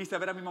 Viniste a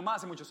ver a mi mamá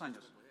hace muchos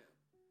años.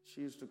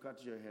 She used to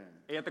cut your hair.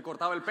 Ella te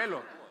cortaba el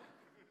pelo.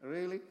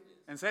 Really?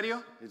 ¿En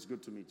serio? It's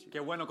good to meet you. Qué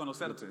bueno Good to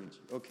conocerte. meet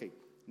you. Okay.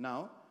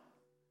 Now,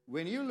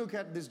 when you look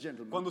at this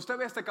gentleman, Cuando usted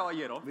ve a este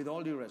caballero, with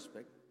all due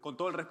respect, con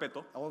todo el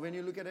respeto, or when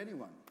you look at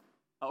anyone,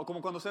 o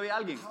como cuando usted ve a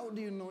alguien, how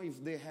do you know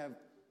if they have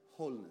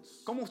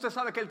wholeness? ¿cómo usted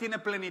sabe que él tiene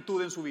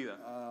plenitud en su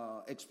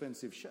vida?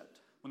 Expensive shirt,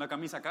 Una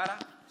camisa cara,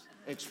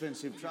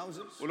 expensive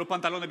trousers, unos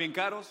pantalones bien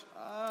caros,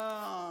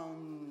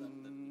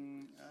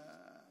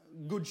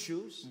 good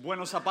shoes.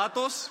 buenos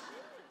zapatos,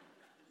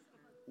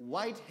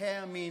 White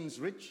hair means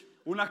rich.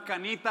 unas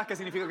canitas que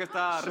significa que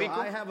está So rico.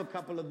 I have a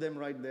couple of them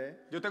right there.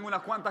 Yo tengo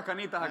unas cuantas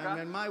canitas And acá.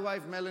 when my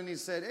wife Melanie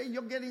said, "Hey,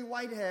 you're getting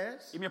white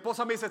hairs," Y mi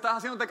esposa me dice,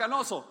 estás haciéndote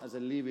canoso. I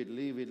said, "Leave it,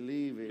 leave it,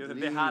 leave it, Yo dije,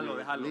 leave "Déjalo,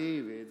 it, déjalo."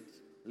 leave it,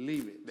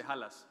 leave it."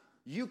 Déjalas.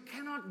 You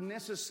cannot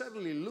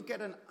necessarily look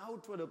at an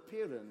outward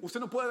appearance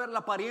Usted no puede ver la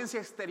apariencia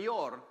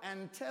exterior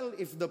and tell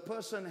if the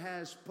person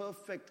has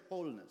perfect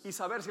wholeness. y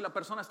saber si la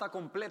persona está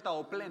completa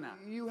o plena.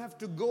 You have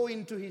to go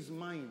into his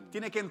mind.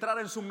 Tiene que entrar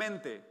en su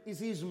mente. Is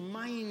his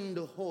mind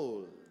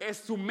whole? Es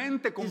su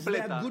mente Is there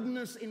completa.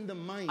 goodness in the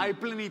mind? Hay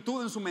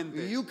plenitud en su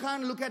mente. You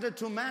can't look at a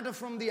tomato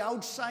from the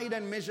outside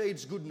and measure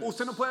its goodness.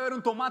 Usted no puede ver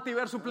un tomate y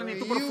ver su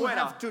plenitud por You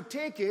fuera. have to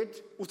take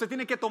it Usted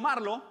tiene que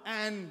tomarlo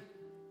and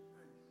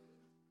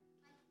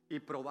y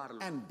probarlo.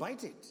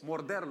 bite it.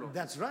 Morderlo.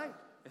 That's right.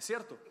 Es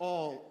cierto.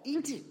 Or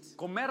eat it.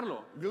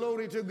 Comerlo.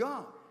 Glory to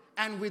God.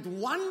 And with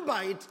one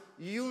bite,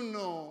 you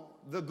know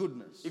the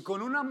goodness. Y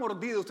con una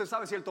mordida usted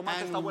sabe si el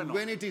tomate está And bueno.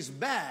 when it is Y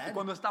bad,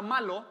 cuando está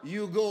malo,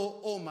 you go,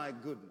 "Oh my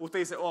goodness." usted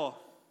dice, oh,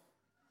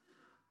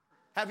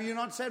 Have you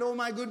not said, "Oh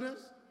my goodness"?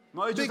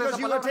 ¿no ha dicho usted Because esa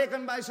you were palabra?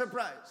 taken by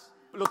surprise.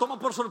 Lo toma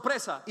por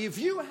sorpresa. If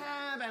you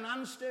have an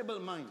unstable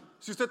mind,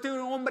 Si usted tiene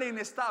un hombre the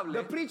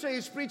inestable, preacher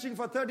is preaching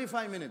for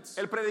 35 minutes,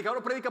 el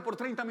predicador predica por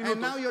 30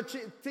 and now minutos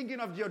you're thinking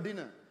of your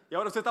dinner. y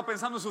ahora usted está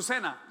pensando en su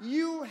cena.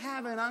 You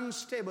have an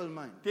unstable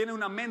mind. Tiene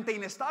una mente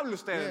inestable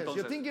usted Yes, you're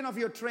entonces. thinking of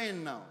your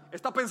train now.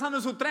 Está pensando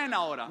en su tren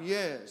ahora.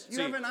 Yes, you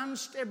Sí. have an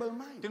unstable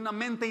mind. Tiene una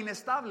mente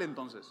inestable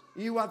entonces.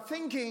 You are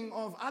thinking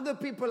of other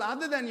people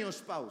other than your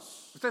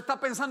spouse. Usted está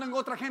pensando en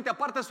otra gente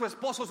aparte de su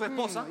esposo o su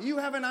esposa. You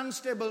have an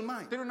unstable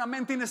mind. Tiene una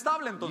mente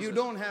inestable You entonces.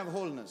 don't have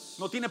wholeness.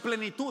 No tiene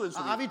plenitud en su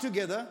Are vida. we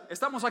together?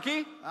 ¿Estamos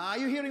aquí? Are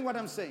you hearing what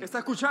I'm saying? ¿Está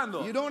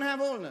escuchando? You don't have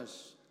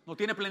wholeness, No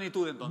tiene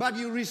plenitud entonces. but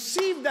you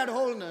receive that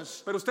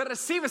wholeness Pero usted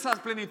recibe esa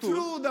plenitud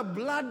through the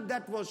blood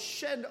that was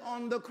shed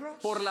on the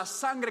cross. por la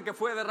sangre que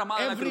fue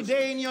derramada en la Every cruz.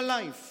 day in your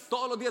life,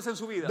 Todos los días en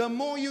su vida. the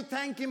more you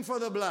thank Him for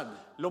the blood.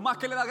 Lo más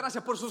que le da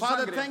gracias por su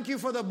Father, sangre. thank you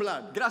for the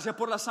blood. Gracias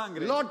por la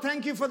sangre. Lord,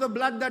 thank you for the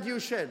blood that you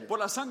shed. Por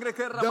la sangre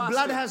que The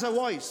blood derramaste. has a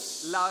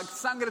voice. La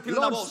sangre tiene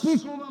una Lord, voz.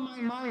 speak over my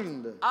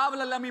mind.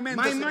 Háblale a mi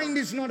mente. My Señor. mind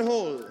is not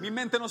whole. Mi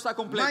mente no está My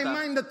completa.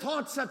 mind, the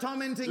thoughts are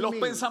tormenting Los me.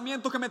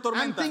 pensamientos que me I'm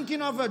tormentan.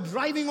 thinking of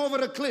driving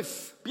over a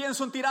cliff.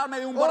 Pienso en tirarme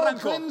de un Oh,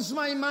 barranco. cleanse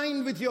my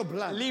mind with your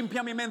blood.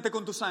 Limpia mi mente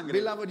con tu sangre.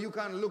 Beloved, you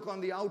can't look on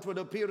the outward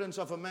appearance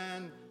of a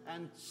man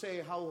and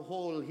say how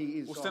whole he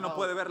is. Usted or no how,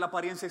 puede ver la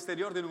apariencia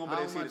exterior de un hombre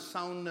y how much decir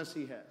soundness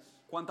he has.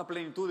 Cuánta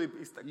plenitud y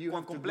You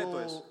cuán have to completo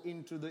es. go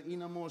into the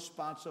innermost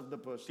parts of the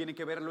person. Tiene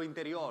que ver lo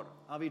interior.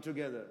 Are we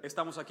together?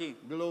 Estamos aquí.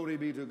 Glory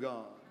be to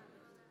God.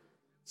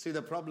 See,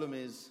 the problem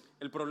is,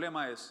 El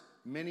problema es,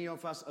 many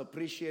of us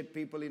appreciate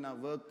people in our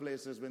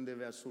workplaces when they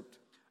wear suit.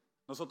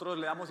 nosotros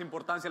le damos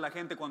importancia a la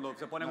gente cuando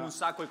se ponen un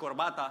saco y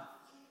corbata.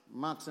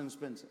 Marks and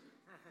Spencer.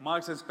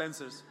 Marks and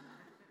Spencers.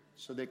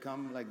 So they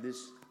come like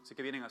this. Así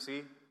que vienen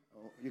así.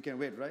 Oh, you can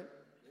wait, right?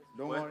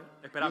 Don't Pues, worry.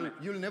 espérame.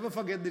 You'll never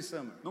forget this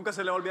sermon. Nunca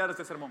se le va a olvidar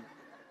este sermón.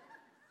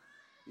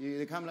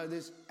 They come like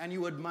this and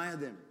you admire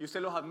them. Y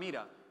usted los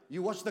admira.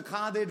 You watch the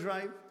car they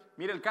drive.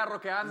 Mira el carro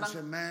que You andan.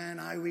 say, man,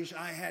 I wish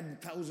I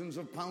had thousands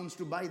of pounds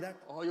to buy that.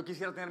 Oh, yo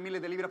quisiera tener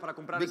miles de libras para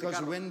comprar ese Because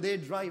carro. when they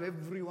drive,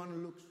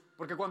 everyone looks.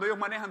 Porque cuando ellos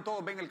manejan,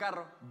 todos ven el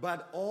carro.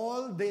 But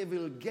all they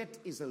will get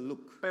is a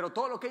look. Pero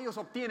todo lo que ellos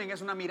obtienen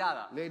es una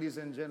mirada. Ladies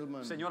and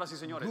gentlemen, Señoras y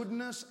señores.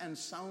 goodness and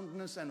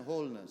soundness and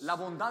wholeness La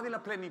bondad y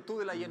la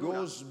plenitud y la llenura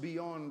goes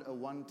beyond a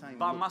one-time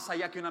va look. más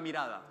allá que una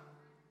mirada.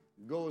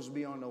 Goes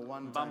beyond a Va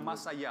one-time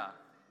más look. allá.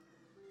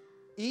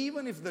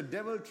 Even if the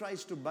devil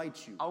tries to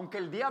bite you, Aunque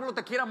el diablo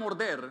te quiera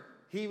morder,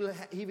 he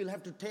will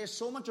have to taste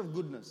so much of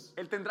goodness,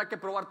 él tendrá que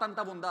probar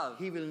tanta bondad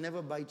he will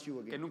never bite you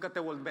que again. nunca te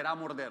volverá a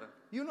morder.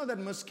 You know that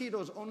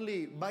mosquitoes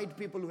only bite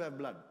people who have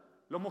blood.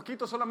 Los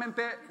mosquitos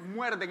solamente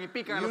muerden y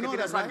pican a You los que know tienen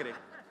that, sangre.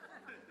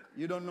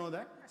 You don't know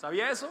that?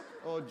 ¿Sabía eso?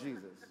 Oh,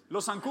 Jesus.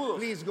 Los zancudos.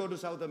 Please go to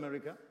South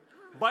America.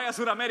 Vaya a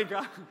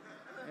Sudamérica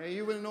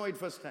You will know it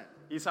firsthand.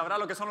 y sabrá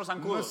lo que son los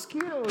zancudos.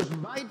 Mosquitoes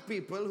bite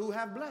people who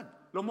have blood.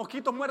 Los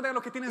mosquitos muerden a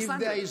los que tienen If there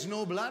sangre. is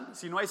no blood,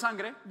 Si no hay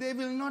sangre, they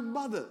will not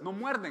bother. no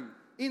muerden.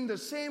 In the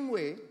same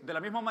way, De la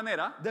misma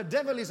manera, the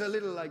devil is a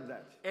little like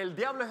that. el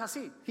diablo es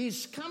así.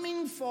 He's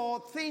coming for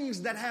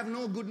things that have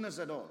no goodness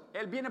at all.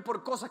 Él viene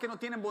por cosas que no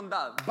tienen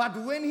bondad. But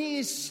when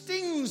he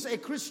stings a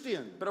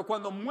Christian Pero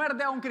cuando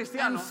muerde a un and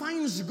cristiano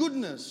finds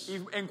goodness, y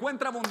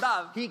encuentra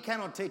bondad, he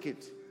cannot take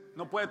it.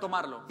 no puede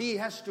tomarlo. He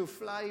has to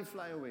fly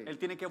away. Él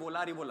tiene que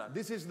volar y volar.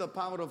 This is the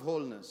power of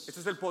wholeness. Ese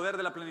es el poder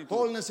de la plenitud.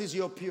 Wholeness is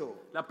your pure.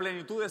 La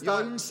plenitud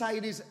Your está.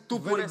 inside is Tu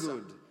very pureza.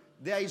 good.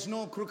 There is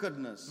no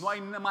crookedness. No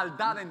hay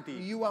maldad en ti.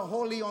 You are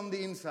holy on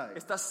the inside.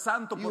 Estás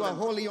santo You por are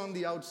dentro. holy on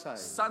the outside.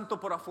 Santo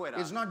por afuera.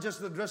 It's not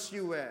just the dress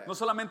you wear No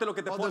solamente lo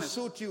que te or the pones,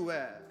 suit you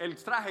wear. el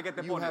traje que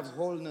te You have pones.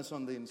 wholeness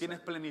on the inside. Tienes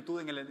plenitud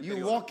en el You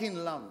interior. walk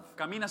in love.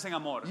 Caminas en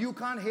amor. You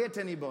can't hate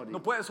anybody. No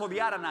puedes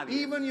odiar a nadie.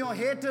 Even your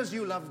haters,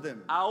 you love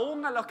them.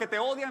 Aún a los que te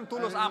odian, tú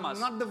los amas.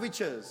 Not the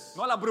witches,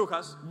 No a las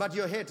brujas, but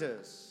your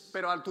haters.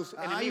 pero a tus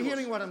Are you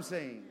hearing enemigos. what I'm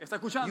saying? ¿Está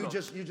escuchando?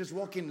 You just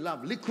walk in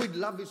love. Liquid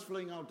love is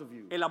flowing out of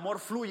you. El amor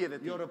fluye de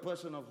ti. You're a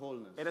person of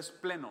wholeness. Eres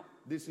pleno.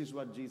 This is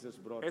what Jesus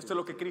brought. Esto to es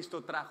lo us. que Cristo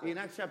trajo. In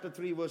Acts chapter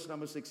 3, verse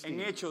number En 16,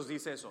 Hechos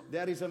dice eso.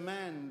 there is a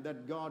man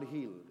that God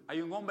healed.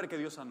 Hay un hombre que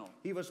Dios sanó,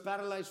 He was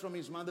paralyzed from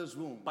his mother's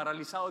womb.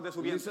 paralizado de su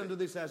Listen to vientre.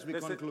 this as we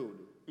Desde- conclude.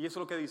 Y eso es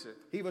lo que dice.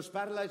 He was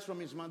paralyzed from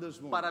his mother's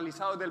womb.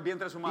 Paralizado del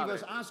vientre de su He madre.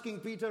 was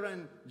asking Peter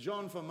and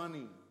John for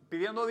money.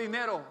 Pidiendo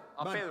dinero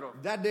a Pedro.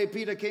 But that day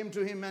Peter came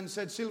to him and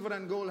said, silver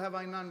and gold have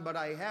I none, but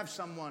I have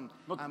someone.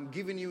 No- I'm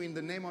giving you in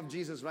the name of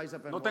Jesus. Rise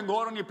up and No walk. tengo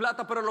oro ni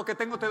plata, pero lo que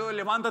tengo te doy.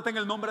 Levántate en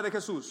el nombre de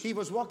Jesús. He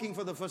was walking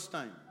for the first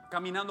time.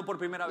 Caminando por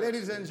primera vez.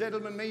 Ladies and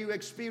gentlemen, may you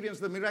experience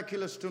the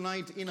miraculous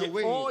tonight in a Que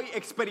way hoy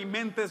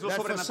experimentes lo that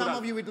for some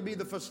of sobrenatural. you it will be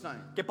the first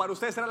time. Que para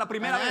ustedes será la And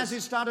primera as he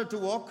vez. started to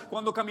walk,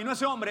 Cuando caminó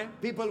ese hombre,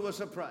 people were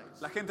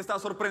surprised. la gente estaba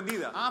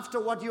sorprendida. After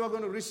what you are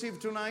going to receive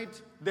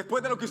tonight,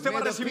 Después de lo que usted va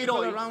may a the recibir people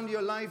hoy, around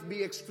your life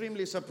be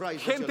extremely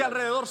surprised at gente your life.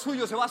 alrededor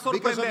suyo se va a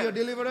Because of your sorprender.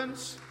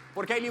 deliverance,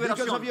 Porque hay because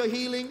of liberación, your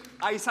healing,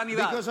 hay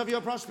sanidad, because of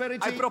your prosperity,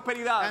 hay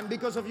prosperidad and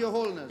because of your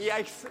wholeness. y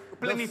hay The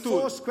plenitud.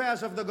 four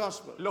squares of the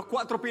gospel. Los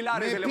cuatro pilares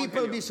May del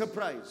people be evangelio.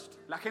 surprised.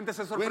 La gente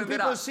se When sorprenderá.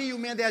 people see you,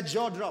 may their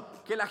jaw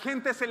drop Que la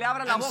gente se le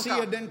abra la and see a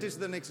boca dentist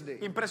the next day.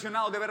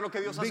 impresionado de ver lo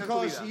que Dios hace en tu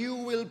Because vida. you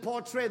will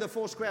portray the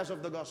four squares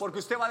of the gospel. Porque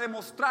usted va a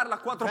demostrar las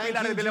cuatro Thank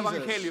pilares you, del Jesus.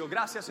 evangelio.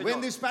 Gracias, When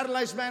Señor. this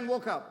paralyzed man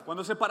woke up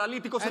Cuando ese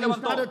paralítico se and he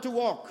levantó started to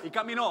walk, y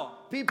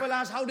caminó, people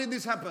asked, how did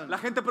this happen? la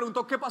gente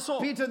preguntó, ¿qué pasó?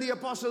 Peter the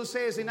apostle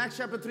says in Acts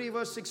chapter 3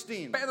 verse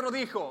 16, Pedro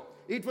dijo,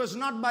 it was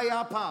not by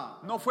our power,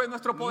 no fue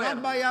nuestro poder,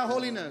 not by our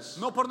holiness,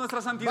 no por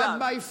nuestra but santidad,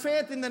 by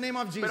faith in the name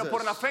of Jesus, pero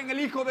por la fe en el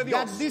Hijo de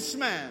that Dios, this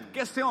man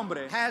que este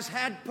hombre has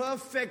had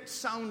perfect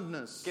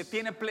soundness, que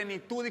tiene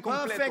plenitud y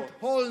completo,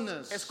 perfect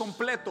wholeness, es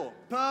completo,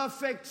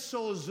 perfect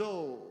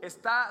sozo.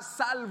 está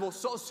salvo,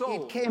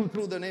 It came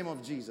through the name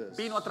of Jesus.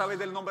 vino a través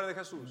del nombre de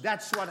Jesús.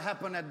 That's what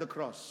happened at the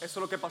cross. Eso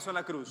es lo que pasó en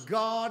la cruz.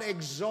 God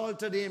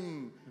exalted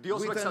him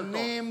Dios lo with a exaltó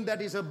name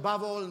that is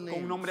above all Con un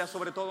names. nombre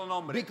sobre todo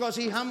nombre. Because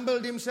he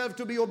humbled himself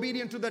to be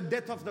obedient to the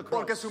death of the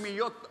Porque cross. se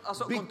humilló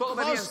con toda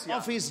Because obediencia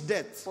of his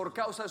death, por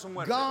causa de su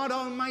muerte. God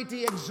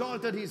Almighty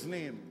exalted his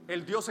name.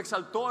 El Dios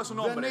exaltó a su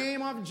The nombre.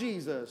 name of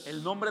Jesus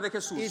El nombre de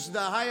Jesús is the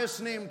highest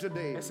name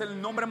today. es el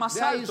nombre más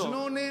There is alto.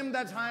 no name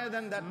that's higher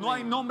than that No hay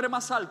name. nombre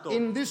más alto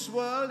In this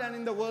world and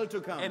in the world to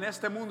come. en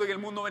este mundo y el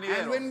mundo And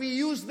venidero. when we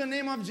use the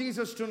name of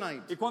Jesus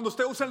tonight, Y cuando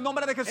usted usa el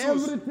nombre de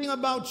Jesús, everything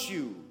about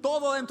you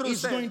todo dentro de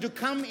is going usted to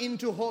come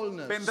into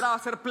wholeness. vendrá a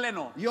ser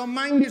pleno. Your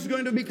mind is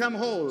going to become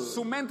whole.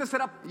 Su mente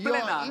será Your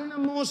plena.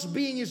 innermost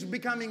being is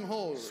becoming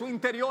whole. Su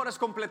interior es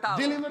completado.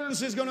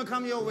 Deliverance is going to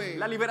come your way.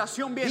 La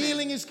liberación viene.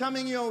 Healing is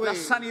coming your way. La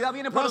sanidad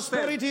viene para usted.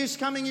 Prosperity is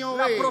coming your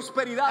La way.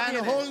 prosperidad And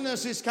viene.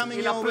 wholeness is coming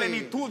Y la your way.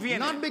 plenitud viene.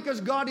 Not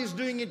because God is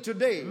doing it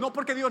today. No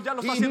porque Dios ya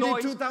lo está He did haciendo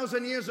it hoy.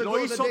 2,000 years Lo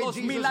ago, the hizo day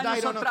 2000 Jesus años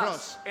died on a atrás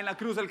cross. en la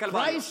cruz del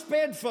Calvario. Christ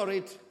paid for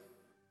it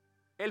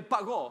Él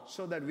pagó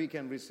so that we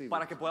can receive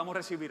para it. que podamos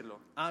recibirlo.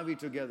 Are we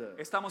together?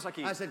 Estamos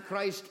aquí. I said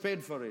Christ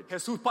paid for it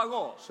Jesús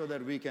pagó so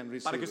that we can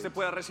receive para que usted it.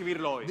 pueda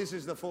recibirlo hoy. This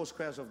is the four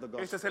squares of the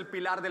Este gospel. es el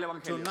pilar del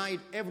Evangelio. Tonight,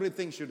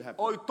 everything should happen.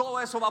 Hoy todo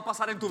eso va a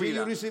pasar en tu Did you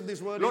vida. receive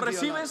this word ¿Lo into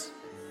your recibes? life?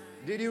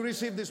 Did you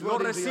receive this Lo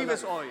word into your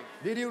recibes life? hoy.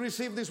 Did you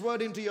receive this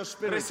word into your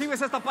spirit?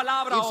 Recibes esta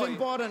palabra It's hoy.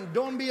 important.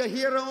 Don't be a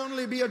hearer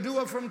only, be a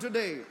doer from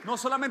today. No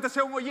solamente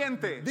sea un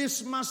oyente.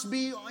 This must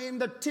be in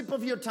the tip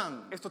of your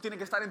tongue. Esto tiene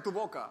que estar en tu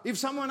boca. If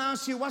someone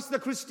asks you, what's the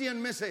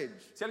Christian message?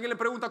 Si alguien le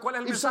pregunta cuál es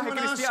el If mensaje someone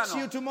asks you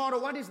cristiano, tomorrow,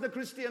 what is the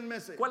Christian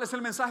message? ¿cuál es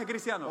el mensaje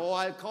cristiano? Oh,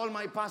 I'll call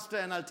my pastor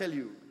and I'll tell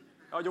you.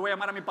 Oh, yo voy a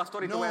llamar a mi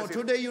pastor y te voy a No,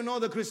 decir. today you know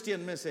the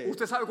Christian message.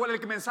 Usted sabe cuál es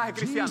el mensaje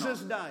cristiano.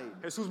 Jesus died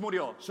Jesús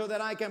murió so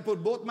that I can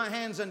put both my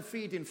hands and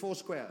feet in four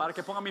squares. para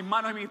que ponga mis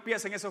manos y mis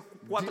pies en esos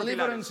cuatro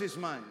Deliverance pilares. is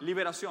mine.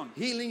 Liberación,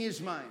 Healing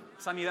is mine.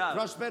 sanidad,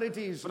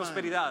 Prosperity is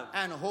Prosperidad. mine.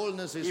 And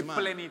wholeness is y mine.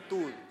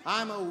 plenitud.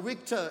 I'm a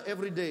victor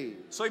every day.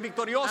 Soy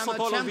victorioso I'm a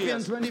todos los champion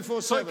días.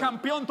 24/7. Soy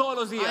campeón todos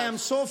los I am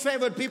días. so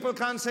favored, people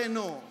can't say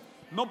no.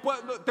 No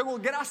puedo, tengo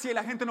gracia y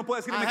la gente no puede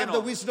I decirme que have the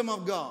no. wisdom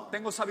of God.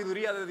 Tengo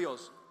sabiduría de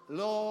Dios.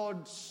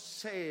 Lord,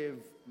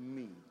 save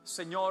me.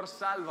 Señor,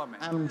 sálvame.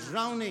 I'm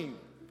drowning.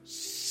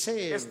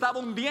 Save. Estaba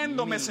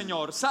hundiéndome, me.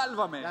 Señor,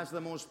 sálvame. That's the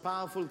most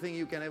powerful thing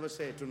you can ever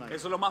say tonight.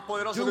 Eso es lo más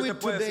poderoso Do que it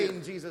usted puede today decir.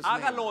 in Jesus'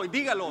 Hágalo hoy,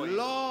 dígalo hoy.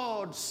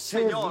 Lord,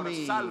 save Señor,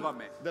 me.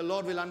 sálvame. The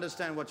Lord will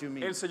understand what you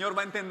mean. El Señor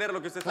va a entender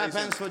lo que usted está Clap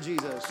hands diciendo. for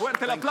Jesus.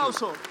 Fuerte el Thank you.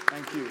 aplauso.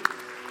 Thank you.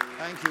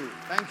 Thank you.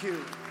 Thank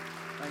you.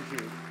 Thank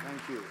you.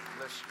 Thank you.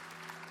 Bless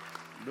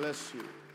you. Bless you.